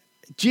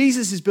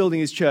 Jesus is building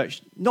his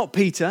church, not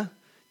Peter.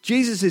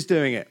 Jesus is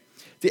doing it.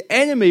 The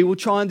enemy will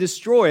try and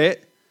destroy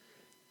it,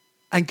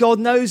 and God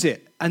knows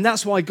it. And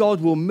that's why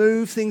God will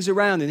move things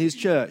around in his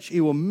church.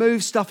 He will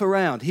move stuff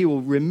around. He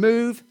will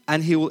remove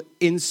and he will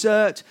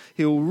insert.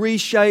 He will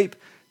reshape.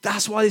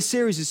 That's why this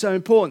series is so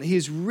important. He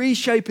is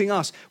reshaping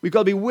us. We've got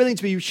to be willing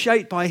to be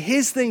shaped by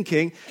his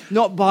thinking,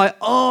 not by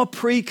our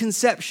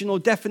preconception or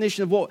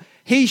definition of what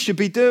he should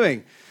be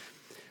doing.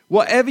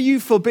 Whatever you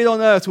forbid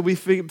on earth will be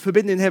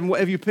forbidden in heaven.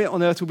 Whatever you permit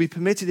on earth will be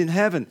permitted in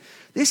heaven.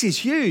 This is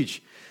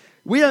huge.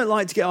 We don't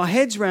like to get our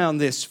heads around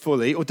this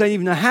fully or don't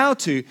even know how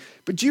to.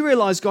 But do you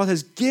realize God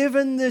has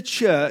given the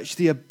church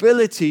the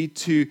ability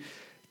to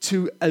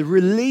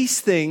release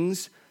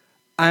things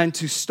and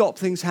to stop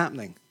things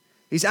happening?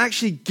 He's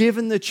actually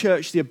given the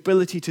church the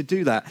ability to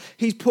do that.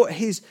 He's put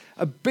his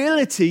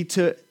ability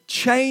to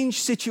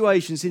change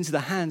situations into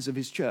the hands of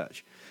his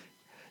church.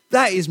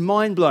 That is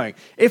mind-blowing.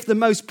 If the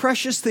most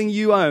precious thing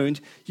you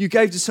owned, you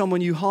gave to someone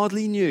you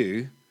hardly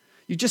knew,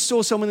 you just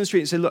saw someone in the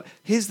street and said, look,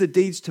 here's the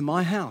deeds to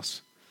my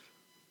house.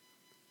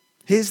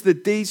 Here's the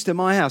deeds to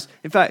my house.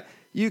 In fact,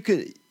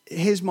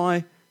 here's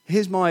my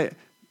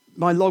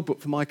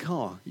logbook for my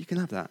car. You can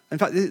have that. In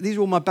fact, these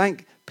are all my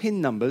bank PIN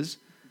numbers.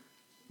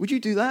 Would you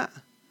do that?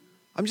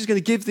 I'm just going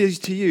to give these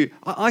to you.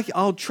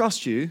 I'll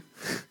trust you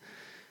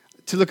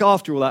to look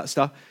after all that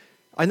stuff.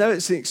 I know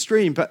it's an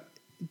extreme, but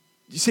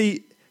you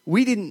see,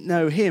 we didn't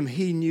know him.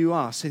 He knew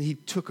us, and he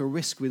took a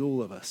risk with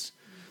all of us.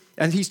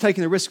 And he's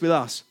taken a risk with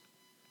us.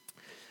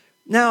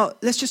 Now,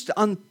 let's just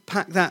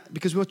unpack that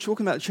because we're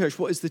talking about the church.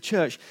 What is the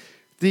church?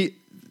 The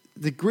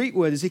Greek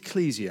word is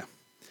ecclesia.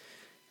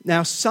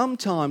 Now,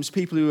 sometimes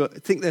people who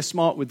think they're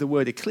smart with the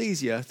word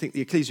ecclesia think the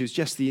ecclesia is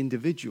just the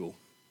individual.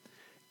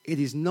 It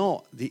is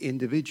not the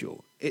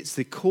individual. It's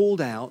the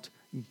called out,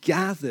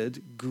 gathered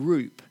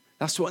group.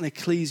 That's what an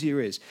ecclesia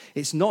is.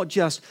 It's not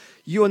just,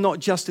 you are not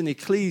just an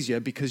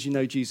ecclesia because you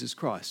know Jesus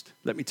Christ.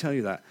 Let me tell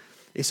you that.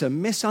 It's a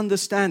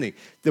misunderstanding.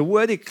 The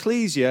word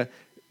ecclesia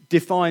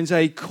defines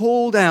a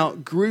called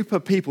out group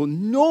of people,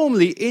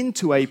 normally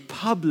into a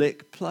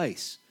public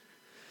place.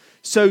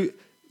 So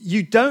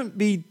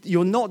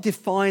you're not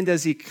defined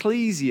as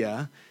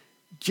ecclesia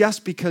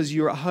just because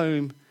you're at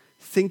home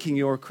thinking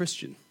you're a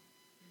Christian.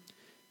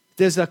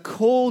 There's a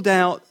called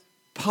out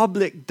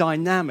public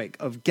dynamic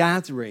of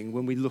gathering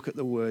when we look at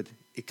the word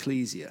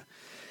ecclesia.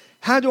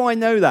 How do I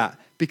know that?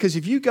 Because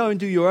if you go and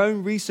do your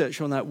own research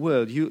on that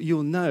word,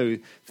 you'll know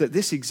that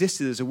this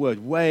existed as a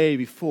word way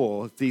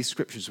before these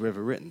scriptures were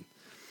ever written.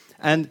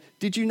 And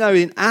did you know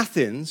in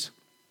Athens,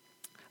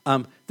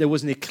 there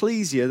was an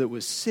ecclesia that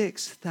was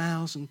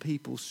 6,000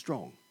 people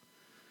strong?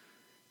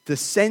 The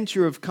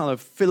center of kind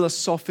of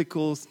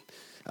philosophical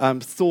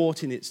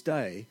thought in its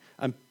day.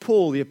 And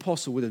Paul, the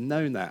apostle, would have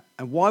known that.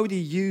 And why would he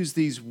use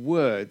these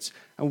words?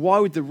 And why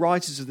would the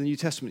writers of the New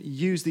Testament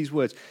use these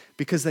words?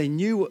 Because they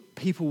knew what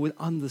people would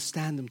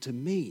understand them to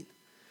mean.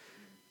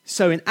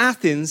 So in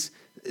Athens,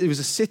 it was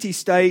a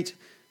city-state,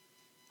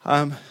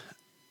 a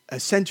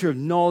center of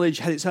knowledge,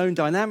 had its own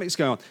dynamics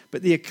going on.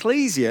 But the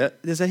ecclesia,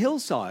 there's a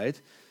hillside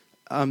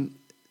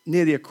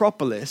near the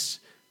Acropolis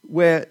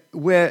where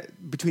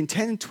between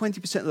 10 and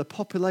 20% of the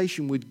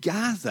population would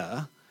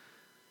gather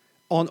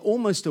on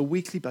almost a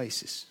weekly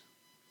basis.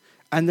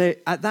 And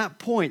at that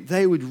point,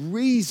 they would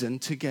reason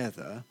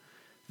together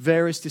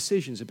various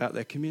decisions about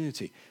their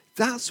community.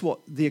 That's what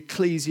the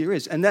ecclesia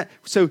is. And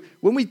so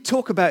when we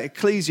talk about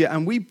ecclesia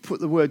and we put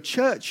the word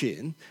church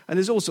in, and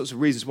there's all sorts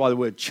of reasons why the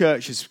word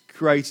church is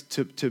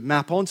created to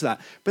map onto that,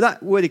 but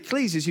that word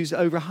ecclesia is used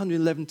over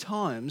 111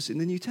 times in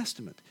the New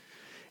Testament.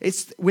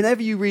 It's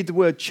whenever you read the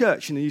word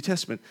church in the New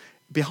Testament,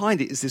 behind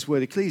it is this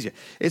word ecclesia.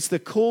 It's the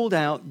called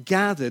out,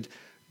 gathered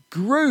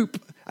group,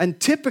 and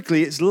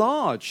typically it's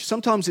large.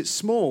 Sometimes it's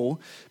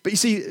small. But you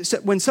see,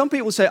 when some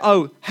people say,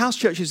 oh, house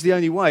church is the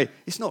only way,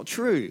 it's not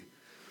true.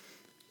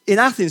 In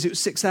Athens, it was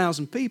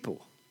 6,000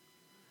 people.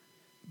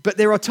 But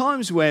there are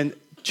times when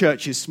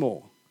church is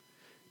small.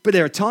 But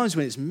there are times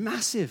when it's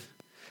massive.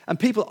 And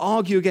people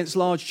argue against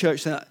large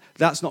church that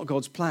that's not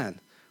God's plan.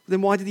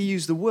 Then why did he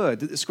use the word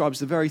that describes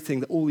the very thing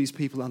that all these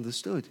people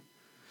understood?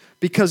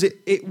 Because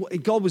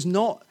God was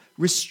not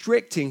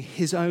restricting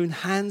his own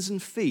hands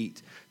and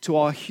feet to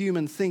our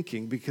human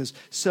thinking, because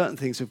certain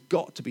things have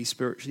got to be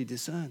spiritually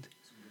discerned.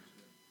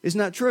 Isn't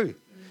that true?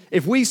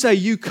 If we say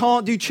you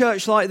can't do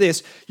church like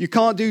this, you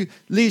can't do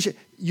leisure,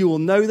 you will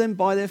know them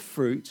by their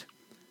fruit.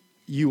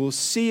 You will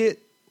see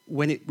it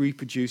when it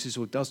reproduces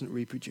or doesn't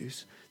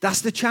reproduce.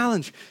 That's the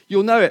challenge.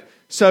 You'll know it.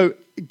 So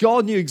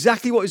God knew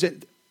exactly what was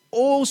it.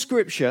 All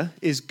scripture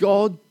is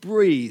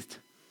God-breathed.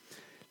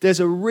 There's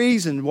a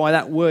reason why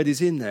that word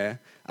is in there.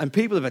 And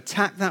people have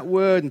attacked that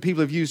word and people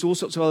have used all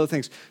sorts of other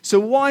things. So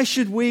why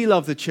should we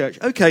love the church?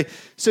 Okay,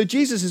 so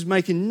Jesus is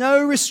making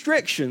no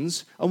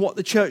restrictions on what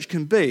the church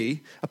can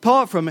be.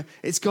 Apart from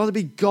it's got to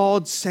be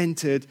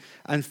God-centered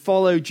and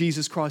follow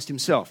Jesus Christ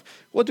himself.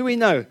 What do we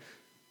know?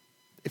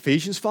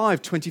 Ephesians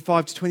 5,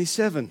 25 to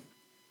 27.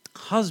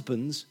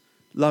 Husbands,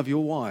 love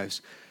your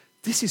wives.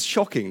 This is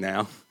shocking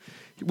now.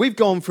 We've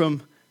gone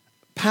from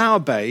power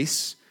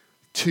base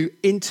to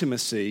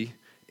intimacy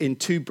in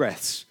 2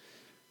 breaths.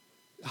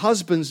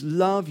 Husbands,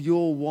 love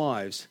your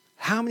wives.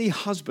 How many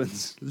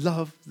husbands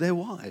love their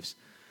wives?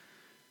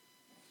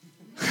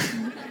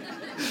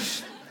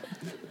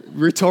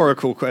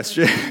 Rhetorical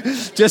question,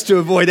 just to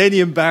avoid any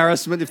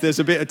embarrassment if there's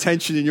a bit of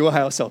tension in your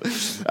household.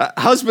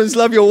 Husbands,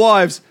 love your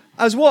wives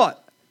as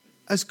what?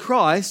 As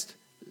Christ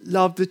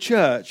loved the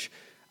church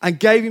and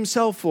gave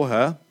himself for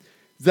her,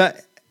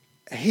 that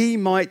he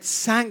might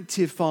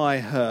sanctify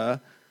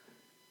her,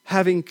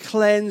 having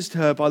cleansed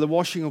her by the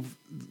washing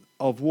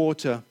of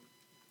water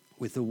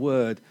with the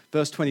word,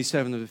 verse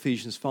 27 of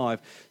Ephesians 5,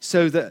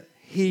 so that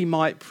he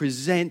might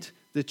present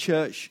the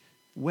church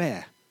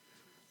where?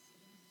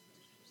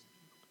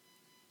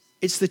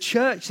 It's the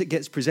church that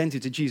gets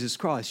presented to Jesus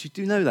Christ. You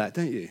do know that,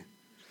 don't you?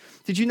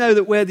 Did you know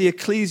that where the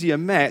ecclesia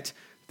met,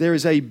 there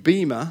is a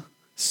bema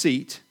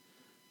seat?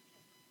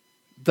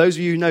 Those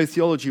of you who know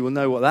theology will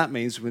know what that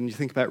means when you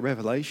think about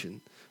Revelation.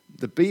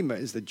 The bema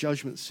is the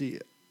judgment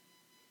seat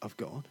of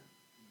God.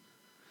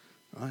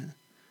 Right?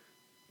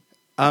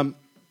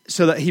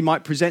 So that he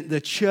might present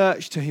the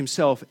church to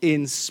himself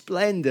in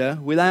splendor,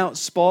 without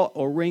spot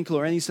or wrinkle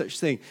or any such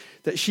thing,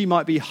 that she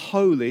might be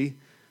holy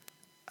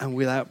and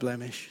without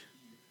blemish.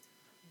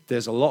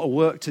 There's a lot of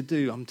work to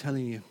do, I'm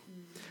telling you.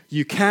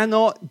 You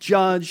cannot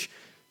judge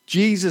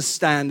Jesus'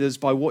 standards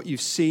by what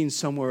you've seen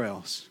somewhere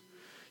else.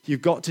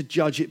 You've got to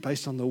judge it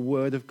based on the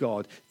word of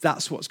God.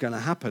 That's what's going to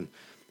happen.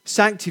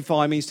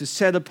 Sanctify means to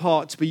set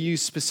apart, to be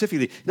used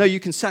specifically. No, you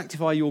can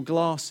sanctify your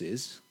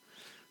glasses,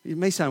 It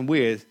may sound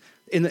weird.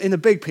 In a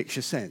big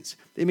picture sense,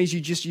 it means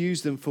you just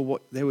use them for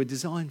what they were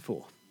designed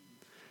for.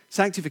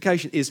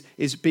 Sanctification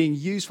is being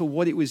used for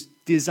what it was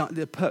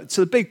designed,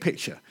 so the big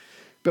picture.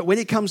 But when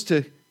it comes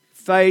to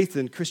faith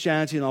and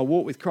Christianity and our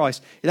walk with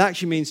Christ, it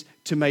actually means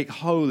to make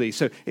holy.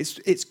 So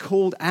it's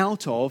called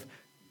out of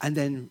and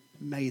then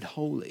made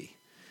holy.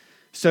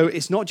 So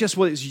it's not just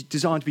what it's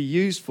designed to be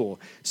used for.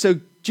 So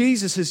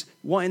Jesus is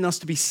wanting us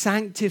to be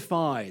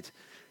sanctified.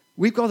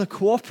 We've got to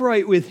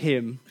cooperate with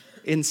him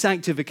in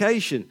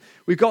sanctification.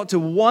 We've got to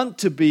want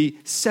to be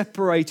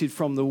separated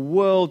from the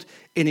world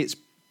in its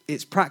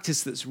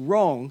practice that's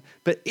wrong,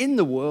 but in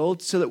the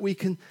world so that we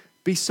can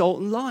be salt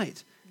and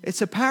light.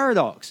 It's a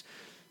paradox.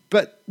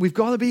 But we've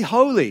got to be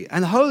holy.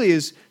 And holy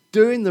is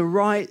doing the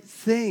right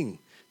thing,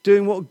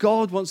 doing what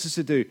God wants us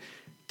to do,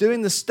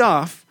 doing the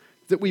stuff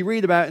that we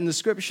read about in the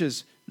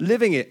scriptures,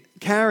 living it,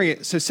 carrying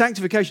it. So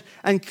sanctification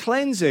and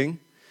cleansing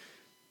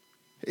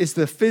is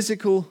the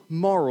physical,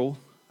 moral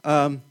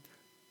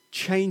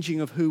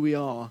changing of who we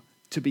are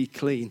to be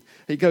clean.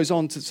 It goes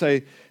on to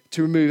say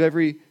to remove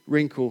every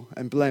wrinkle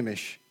and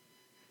blemish.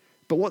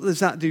 But what does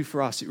that do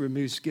for us? It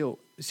removes guilt.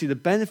 You see, the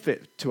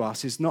benefit to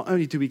us is not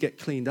only do we get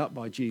cleaned up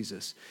by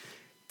Jesus,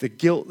 the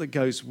guilt that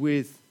goes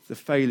with the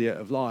failure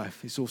of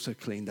life is also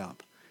cleaned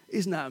up.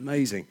 Isn't that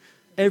amazing?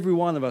 Every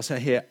one of us are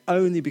here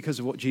only because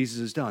of what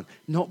Jesus has done,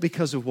 not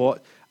because of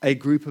what a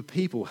group of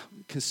people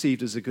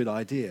conceived as a good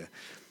idea.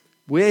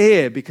 We're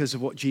here because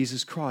of what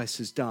Jesus Christ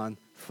has done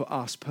for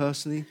us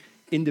personally,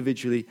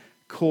 individually,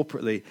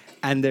 corporately,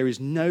 and there is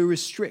no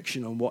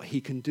restriction on what he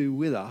can do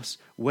with us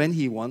when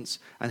he wants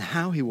and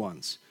how he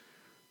wants.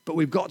 But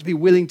we've got to be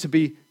willing to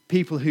be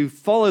people who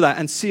follow that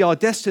and see our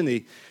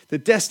destiny. The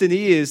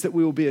destiny is that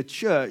we will be a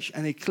church,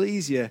 an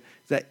ecclesia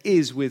that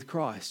is with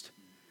Christ.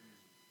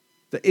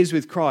 That is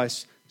with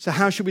Christ. So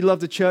how should we love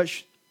the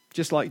church?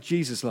 Just like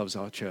Jesus loves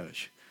our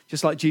church.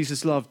 Just like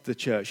Jesus loved the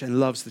church and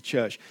loves the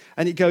church.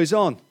 And it goes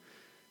on.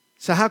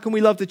 So how can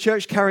we love the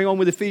church? Carrying on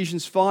with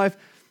Ephesians 5.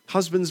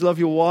 Husbands, love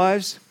your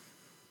wives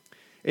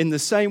in the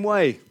same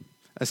way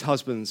as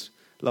husbands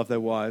love their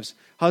wives.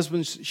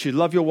 Husbands should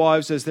love your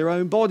wives as their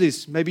own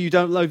bodies. Maybe you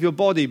don't love your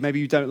body. Maybe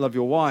you don't love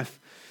your wife.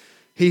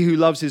 He who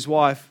loves his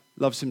wife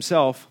loves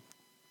himself.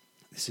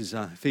 This is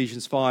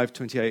Ephesians 5,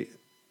 28,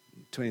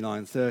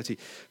 29, 30.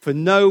 For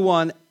no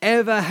one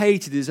ever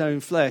hated his own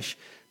flesh,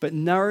 but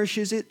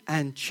nourishes it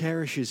and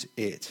cherishes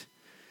it,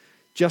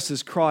 just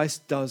as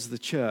Christ does the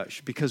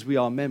church, because we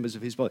are members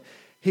of his body.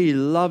 He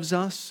loves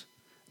us,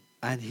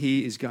 and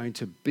he is going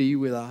to be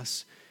with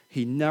us.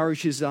 He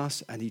nourishes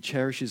us, and he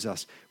cherishes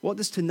us. What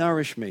does to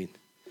nourish mean?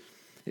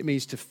 It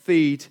means to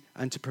feed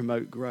and to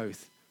promote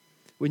growth.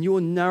 When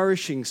you're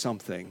nourishing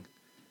something,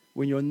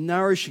 when you're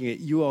nourishing it,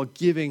 you are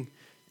giving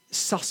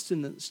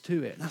sustenance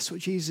to it. That's what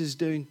Jesus is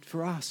doing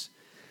for us.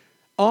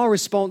 Our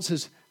response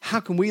is,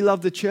 how can we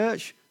love the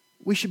church?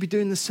 We should be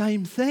doing the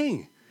same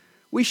thing.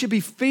 We should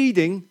be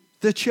feeding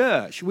the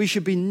church. We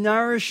should be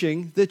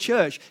nourishing the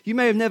church. You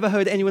may have never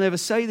heard anyone ever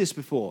say this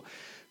before,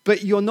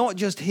 but you're not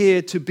just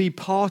here to be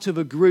part of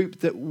a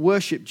group that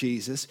worship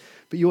Jesus,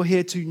 but you're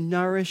here to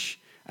nourish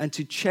and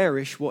to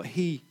cherish what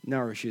he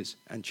nourishes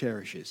and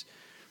cherishes.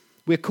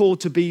 We're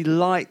called to be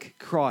like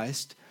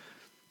Christ,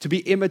 to be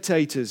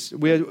imitators.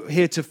 We're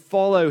here to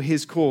follow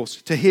his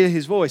course, to hear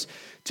his voice,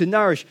 to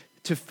nourish,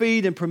 to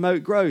feed and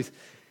promote growth.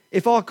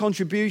 If our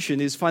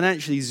contribution is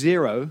financially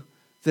zero,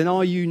 then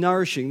are you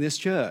nourishing this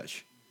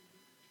church?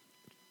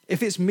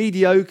 If it's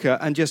mediocre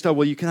and just,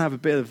 you can have a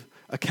bit of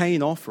a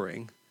Cain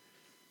offering,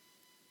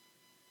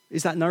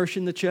 is that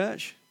nourishing the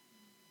church?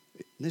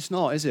 It's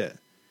not, is it?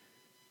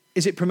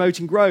 Is it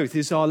promoting growth?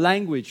 Is our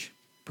language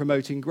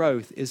promoting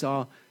growth? Is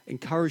our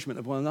encouragement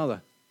of one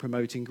another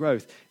promoting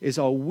growth? Is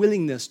our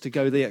willingness to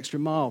go the extra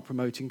mile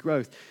promoting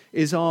growth?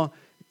 Is our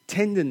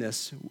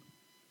tenderness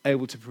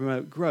able to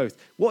promote growth?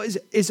 What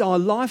is our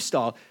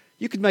lifestyle?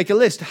 You could make a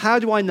list. How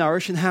do I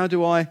nourish and how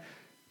do I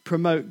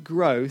promote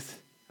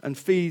growth and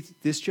feed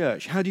this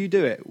church? How do you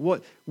do it?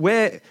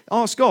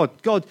 Ask God,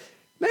 God,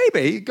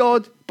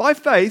 by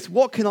faith,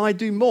 what can I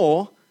do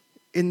more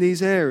in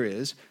these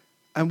areas?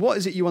 And what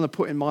is it you want to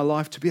put in my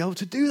life to be able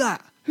to do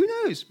that? Who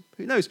knows?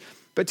 Who knows?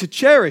 But to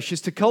cherish is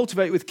to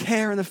cultivate with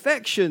care and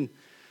affection,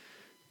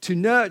 to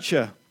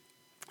nurture.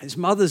 It's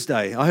Mother's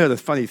Day. I heard a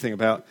funny thing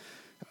about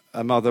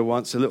a mother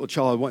once. A little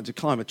child wanted to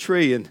climb a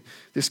tree, and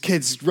this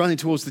kid's running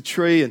towards the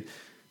tree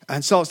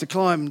and starts to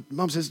climb.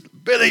 Mum says,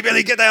 Billy,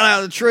 get down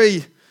out of the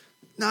tree.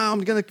 No,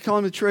 I'm going to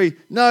climb the tree.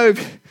 No,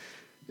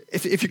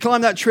 if you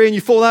climb that tree and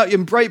you fall out, you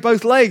can break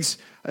both legs.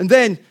 And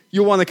then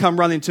you'll want to come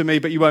running to me,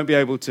 but you won't be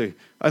able to.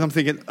 And I'm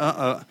thinking,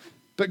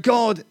 But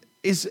God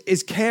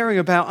is caring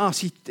about us.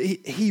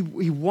 He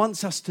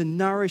wants us to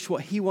nourish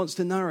what he wants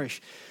to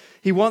nourish.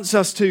 He wants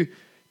us to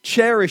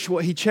cherish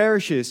what he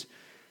cherishes.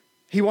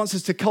 He wants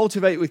us to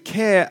cultivate with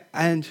care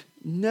and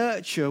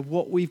nurture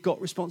what we've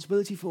got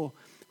responsibility for.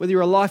 Whether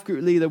you're a life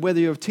group leader, whether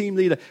you're a team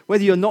leader,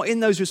 whether you're not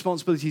in those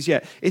responsibilities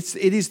yet, it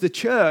is the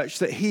church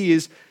that he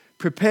is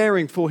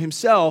preparing for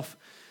himself.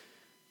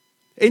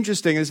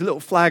 Interesting, there's a little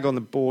flag on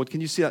the board. Can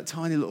you see that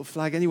tiny little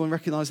flag? Anyone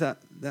recognize that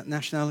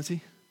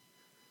nationality?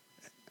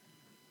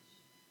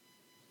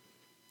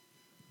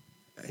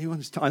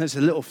 Anyone's? I know it's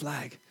a little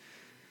flag.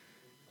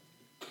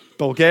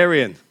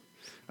 Bulgarian.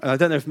 I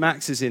don't know if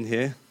Max is in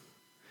here.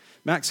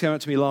 Max came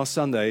up to me last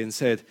Sunday and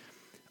said,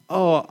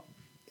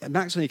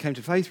 Max only came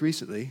to faith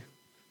recently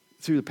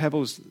through the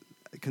Pebbles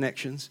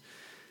connections.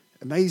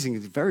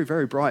 Amazing, very,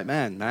 very bright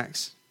man,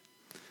 Max.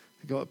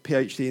 He got a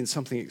PhD in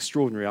something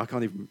extraordinary. I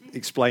can't even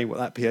explain what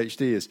that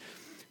PhD is.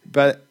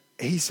 But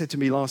he said to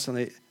me last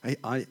Sunday,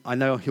 I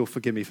know he'll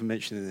forgive me for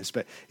mentioning this,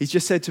 but he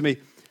just said to me,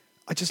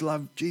 I just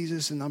love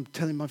Jesus and I'm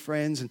telling my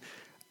friends.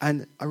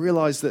 And I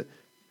realized that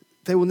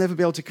they will never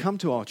be able to come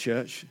to our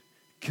church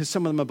because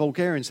some of them are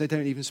Bulgarians. They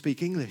don't even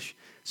speak English.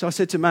 So I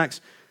said to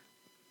Max,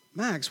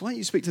 why don't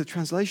you speak to the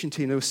translation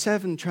team? There were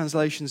 7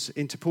 translations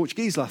into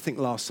Portuguese, I think,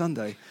 last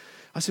Sunday.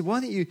 I said, why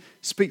don't you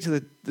speak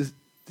to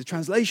the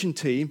translation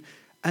team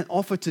and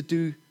offer to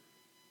do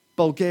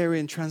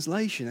Bulgarian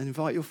translation and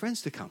invite your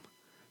friends to come?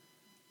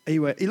 He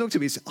looked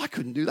at me and said, I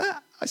couldn't do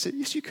that. I said,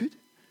 yes, you could.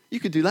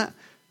 You could do that.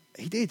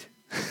 He did.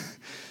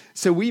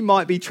 So we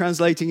might be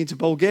translating into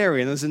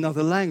Bulgarian as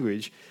another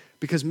language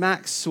because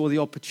Max saw the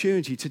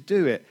opportunity to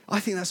do it. I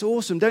think that's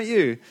awesome, don't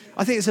you?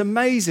 I think it's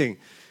amazing.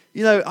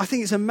 I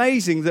think it's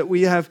amazing that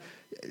we have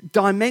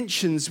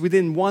dimensions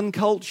within one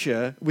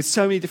culture with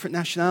so many different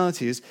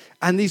nationalities,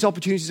 and these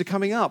opportunities are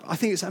coming up. I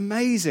think it's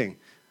amazing.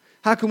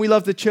 How can we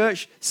love the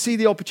church? See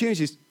the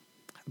opportunities.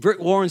 Rick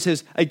Warren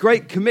says, a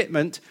great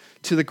commitment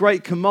to the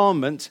great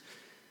commandment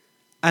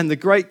and the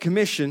great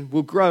commission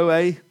will grow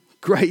a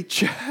great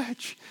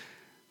church.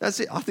 That's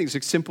it. I think it's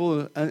a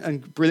simple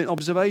and brilliant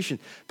observation.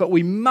 But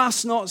we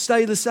must not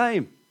stay the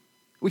same.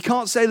 We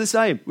can't stay the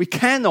same. We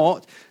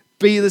cannot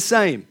be the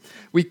same.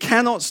 We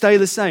cannot stay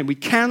the same. We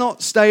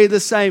cannot stay the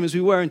same as we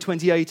were in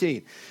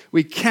 2018.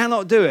 We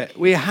cannot do it.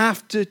 We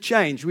have to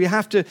change. We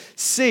have to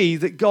see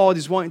that God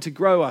is wanting to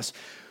grow us.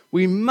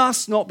 We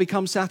must not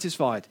become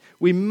satisfied.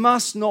 We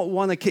must not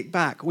want to kick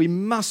back. We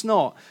must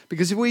not.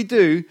 Because if we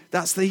do,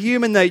 that's the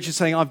human nature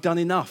saying, I've done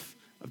enough.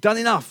 I've done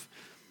enough.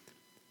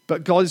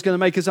 But God is going to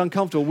make us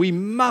uncomfortable. We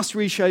must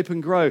reshape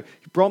and grow.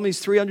 Bromley's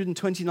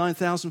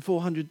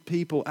 329,400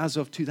 people as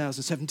of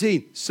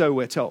 2017, so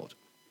we're told.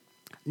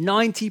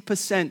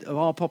 90% of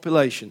our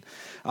population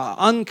are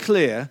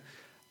unclear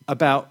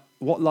about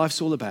what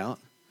life's all about.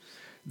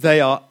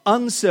 They are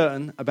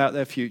uncertain about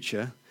their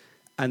future,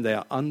 and they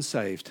are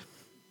unsaved.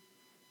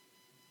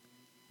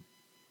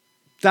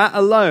 That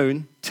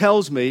alone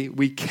tells me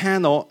we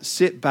cannot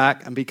sit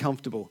back and be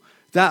comfortable.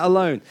 That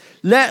alone.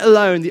 Let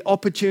alone the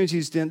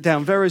opportunities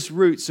down various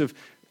routes of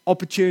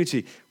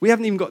opportunity. We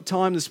haven't even got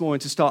time this morning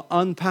to start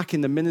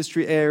unpacking the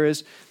ministry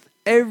areas.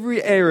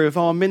 Every area of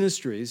our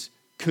ministries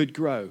could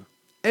grow.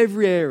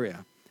 Every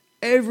area.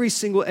 Every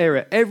single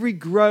area. Every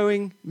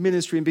growing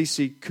ministry in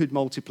BC could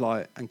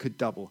multiply and could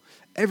double.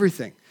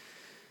 Everything.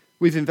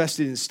 We've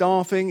invested in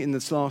staffing in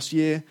this last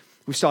year.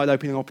 We've started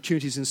opening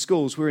opportunities in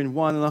schools. We're in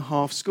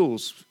 1.5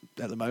 schools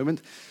at the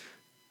moment.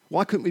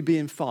 Why couldn't we be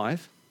in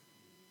 5?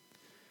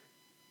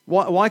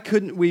 Why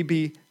couldn't we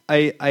be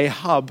a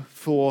hub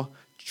for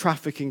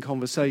trafficking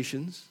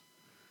conversations?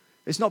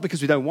 It's not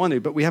because we don't want to,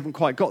 but we haven't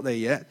quite got there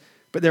yet.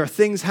 But there are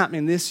things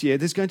happening this year.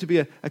 There's going to be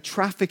a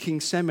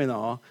trafficking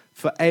seminar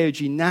for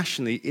AOG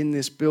nationally in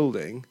this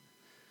building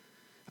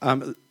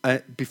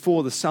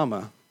before the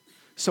summer.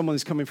 Someone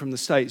is coming from the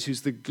States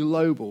who's the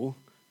global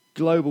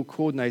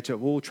coordinator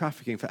of all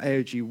trafficking for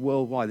AOG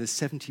worldwide. There's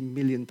 70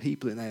 million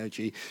people in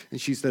AOG,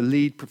 and she's the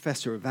lead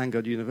professor at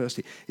Vanguard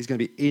University. Is going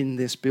to be in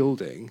this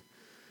building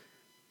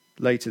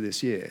later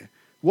this year.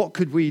 What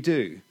could we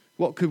do?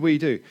 What could we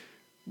do?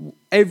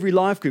 Every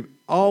life group,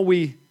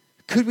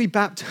 could we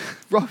baptize?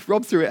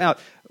 Rob threw it out.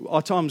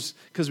 Our times,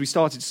 because we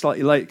started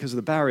slightly late because of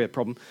the barrier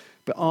problem,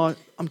 but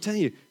I'm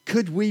telling you,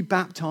 could we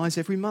baptize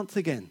every month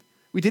again?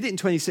 We did it in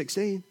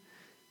 2016.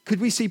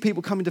 Could we see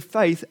people coming to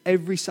faith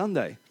every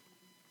Sunday?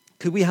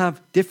 Could we have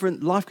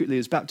different life group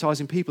leaders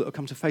baptizing people that will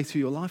come to faith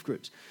through your life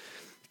groups?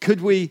 Could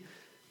we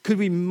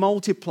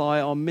multiply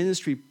our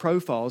ministry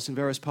profiles in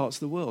various parts of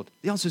the world?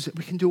 The answer is that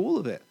we can do all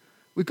of it.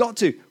 We've got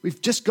to.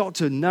 We've just got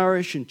to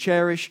nourish and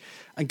cherish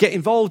and get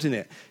involved in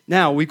it.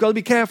 Now, we've got to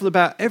be careful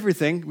about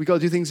everything. We've got to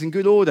do things in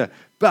good order.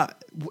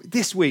 But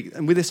this week,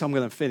 and with this I'm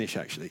going to finish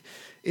actually,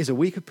 is a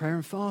week of prayer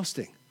and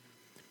fasting.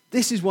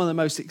 This is one of the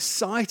most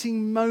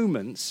exciting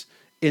moments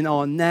in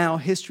our now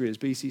history as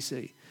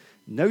BCC.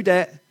 No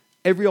debt,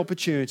 every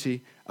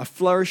opportunity, a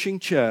flourishing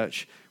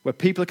church where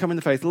people are coming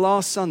to faith.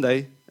 Last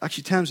Sunday,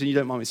 actually, Tamsin, you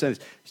don't mind me saying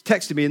this, you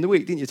texted me in the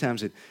week, didn't you,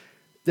 Tamsin?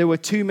 There were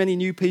too many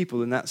new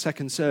people in that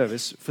second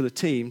service for the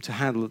team to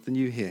handle the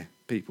new here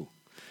people.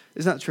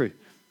 Isn't that true?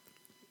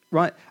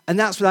 Right? And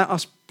that's without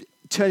us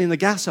turning the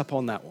gas up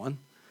on that one.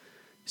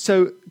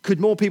 So could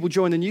more people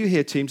join the new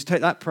here team to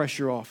take that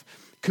pressure off?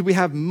 Could we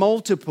have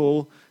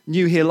multiple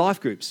new here life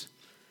groups?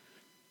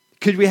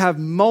 Could we have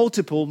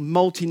multiple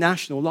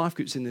multinational life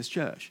groups in this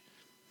church?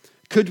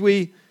 Could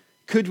we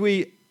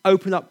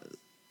open up?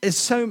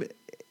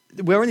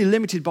 We're only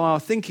limited by our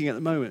thinking at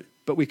the moment,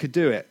 but we could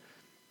do it.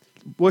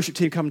 Worship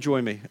team, come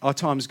join me. Our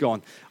time's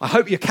gone. I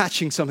hope you're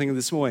catching something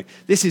this morning.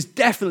 This is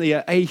definitely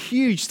a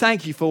huge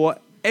thank you for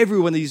what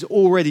everyone is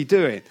already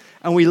doing.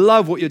 And we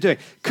love what you're doing.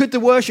 Could the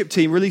worship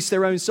team release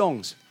their own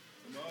songs?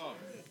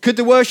 Could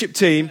the worship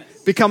team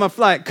become a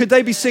flag? Could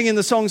they be singing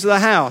the songs of the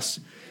house?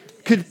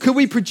 Could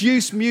we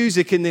produce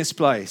music in this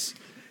place?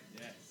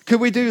 Could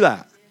we do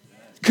that?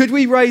 Could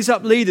we raise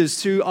up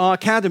leaders to our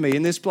academy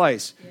in this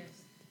place?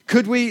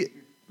 Could we?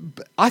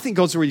 I think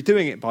God's already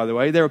doing it, by the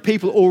way. There are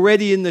people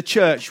already in the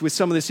church with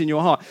some of this in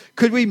your heart.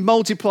 Could we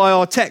multiply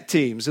our tech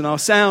teams and our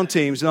sound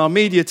teams and our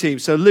media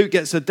teams so Luke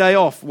gets a day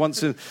off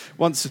once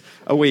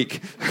a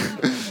week?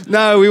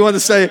 No, we want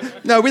to say,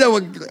 no, we don't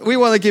want, we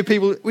want to give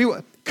people,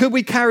 could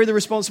we carry the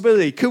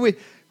responsibility? Could we,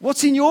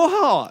 what's in your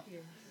heart?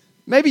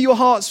 Maybe your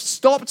heart's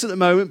stopped at the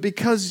moment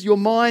because your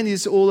mind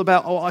is all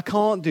about, oh, I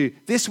can't do.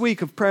 This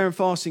week of prayer and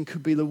fasting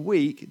could be the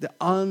week that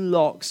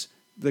unlocks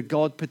the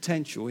God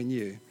potential in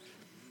you.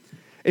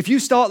 If you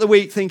start the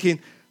week thinking,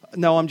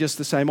 no, I'm just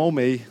the same old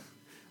me.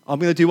 I'm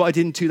going to do what I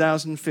did in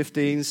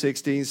 2015,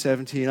 16,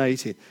 17,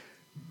 18.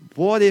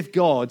 What if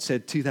God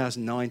said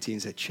 2019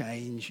 is a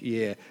change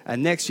year,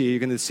 and next year you're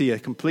going to see a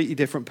completely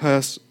different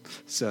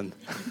person?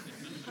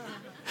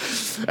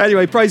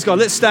 Anyway, praise God.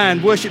 Let's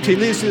stand. Worship team,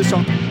 lead us to the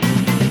song.